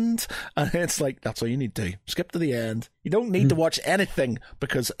the end, and it's like, that's all you need to skip to the end. You don't need to watch anything,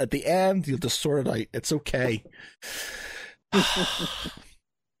 because at the end you'll just sort it out. It's okay.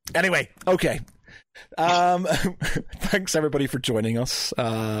 Anyway, okay. Thanks everybody for joining us.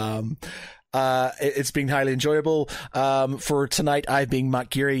 It's been highly enjoyable. For tonight, I've been Matt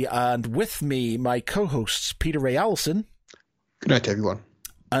Geary, and with me, my co-hosts Peter Ray Allison. Good night, everyone.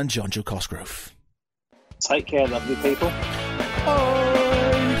 And John Joe Cosgrove. Take care, lovely people. Oh.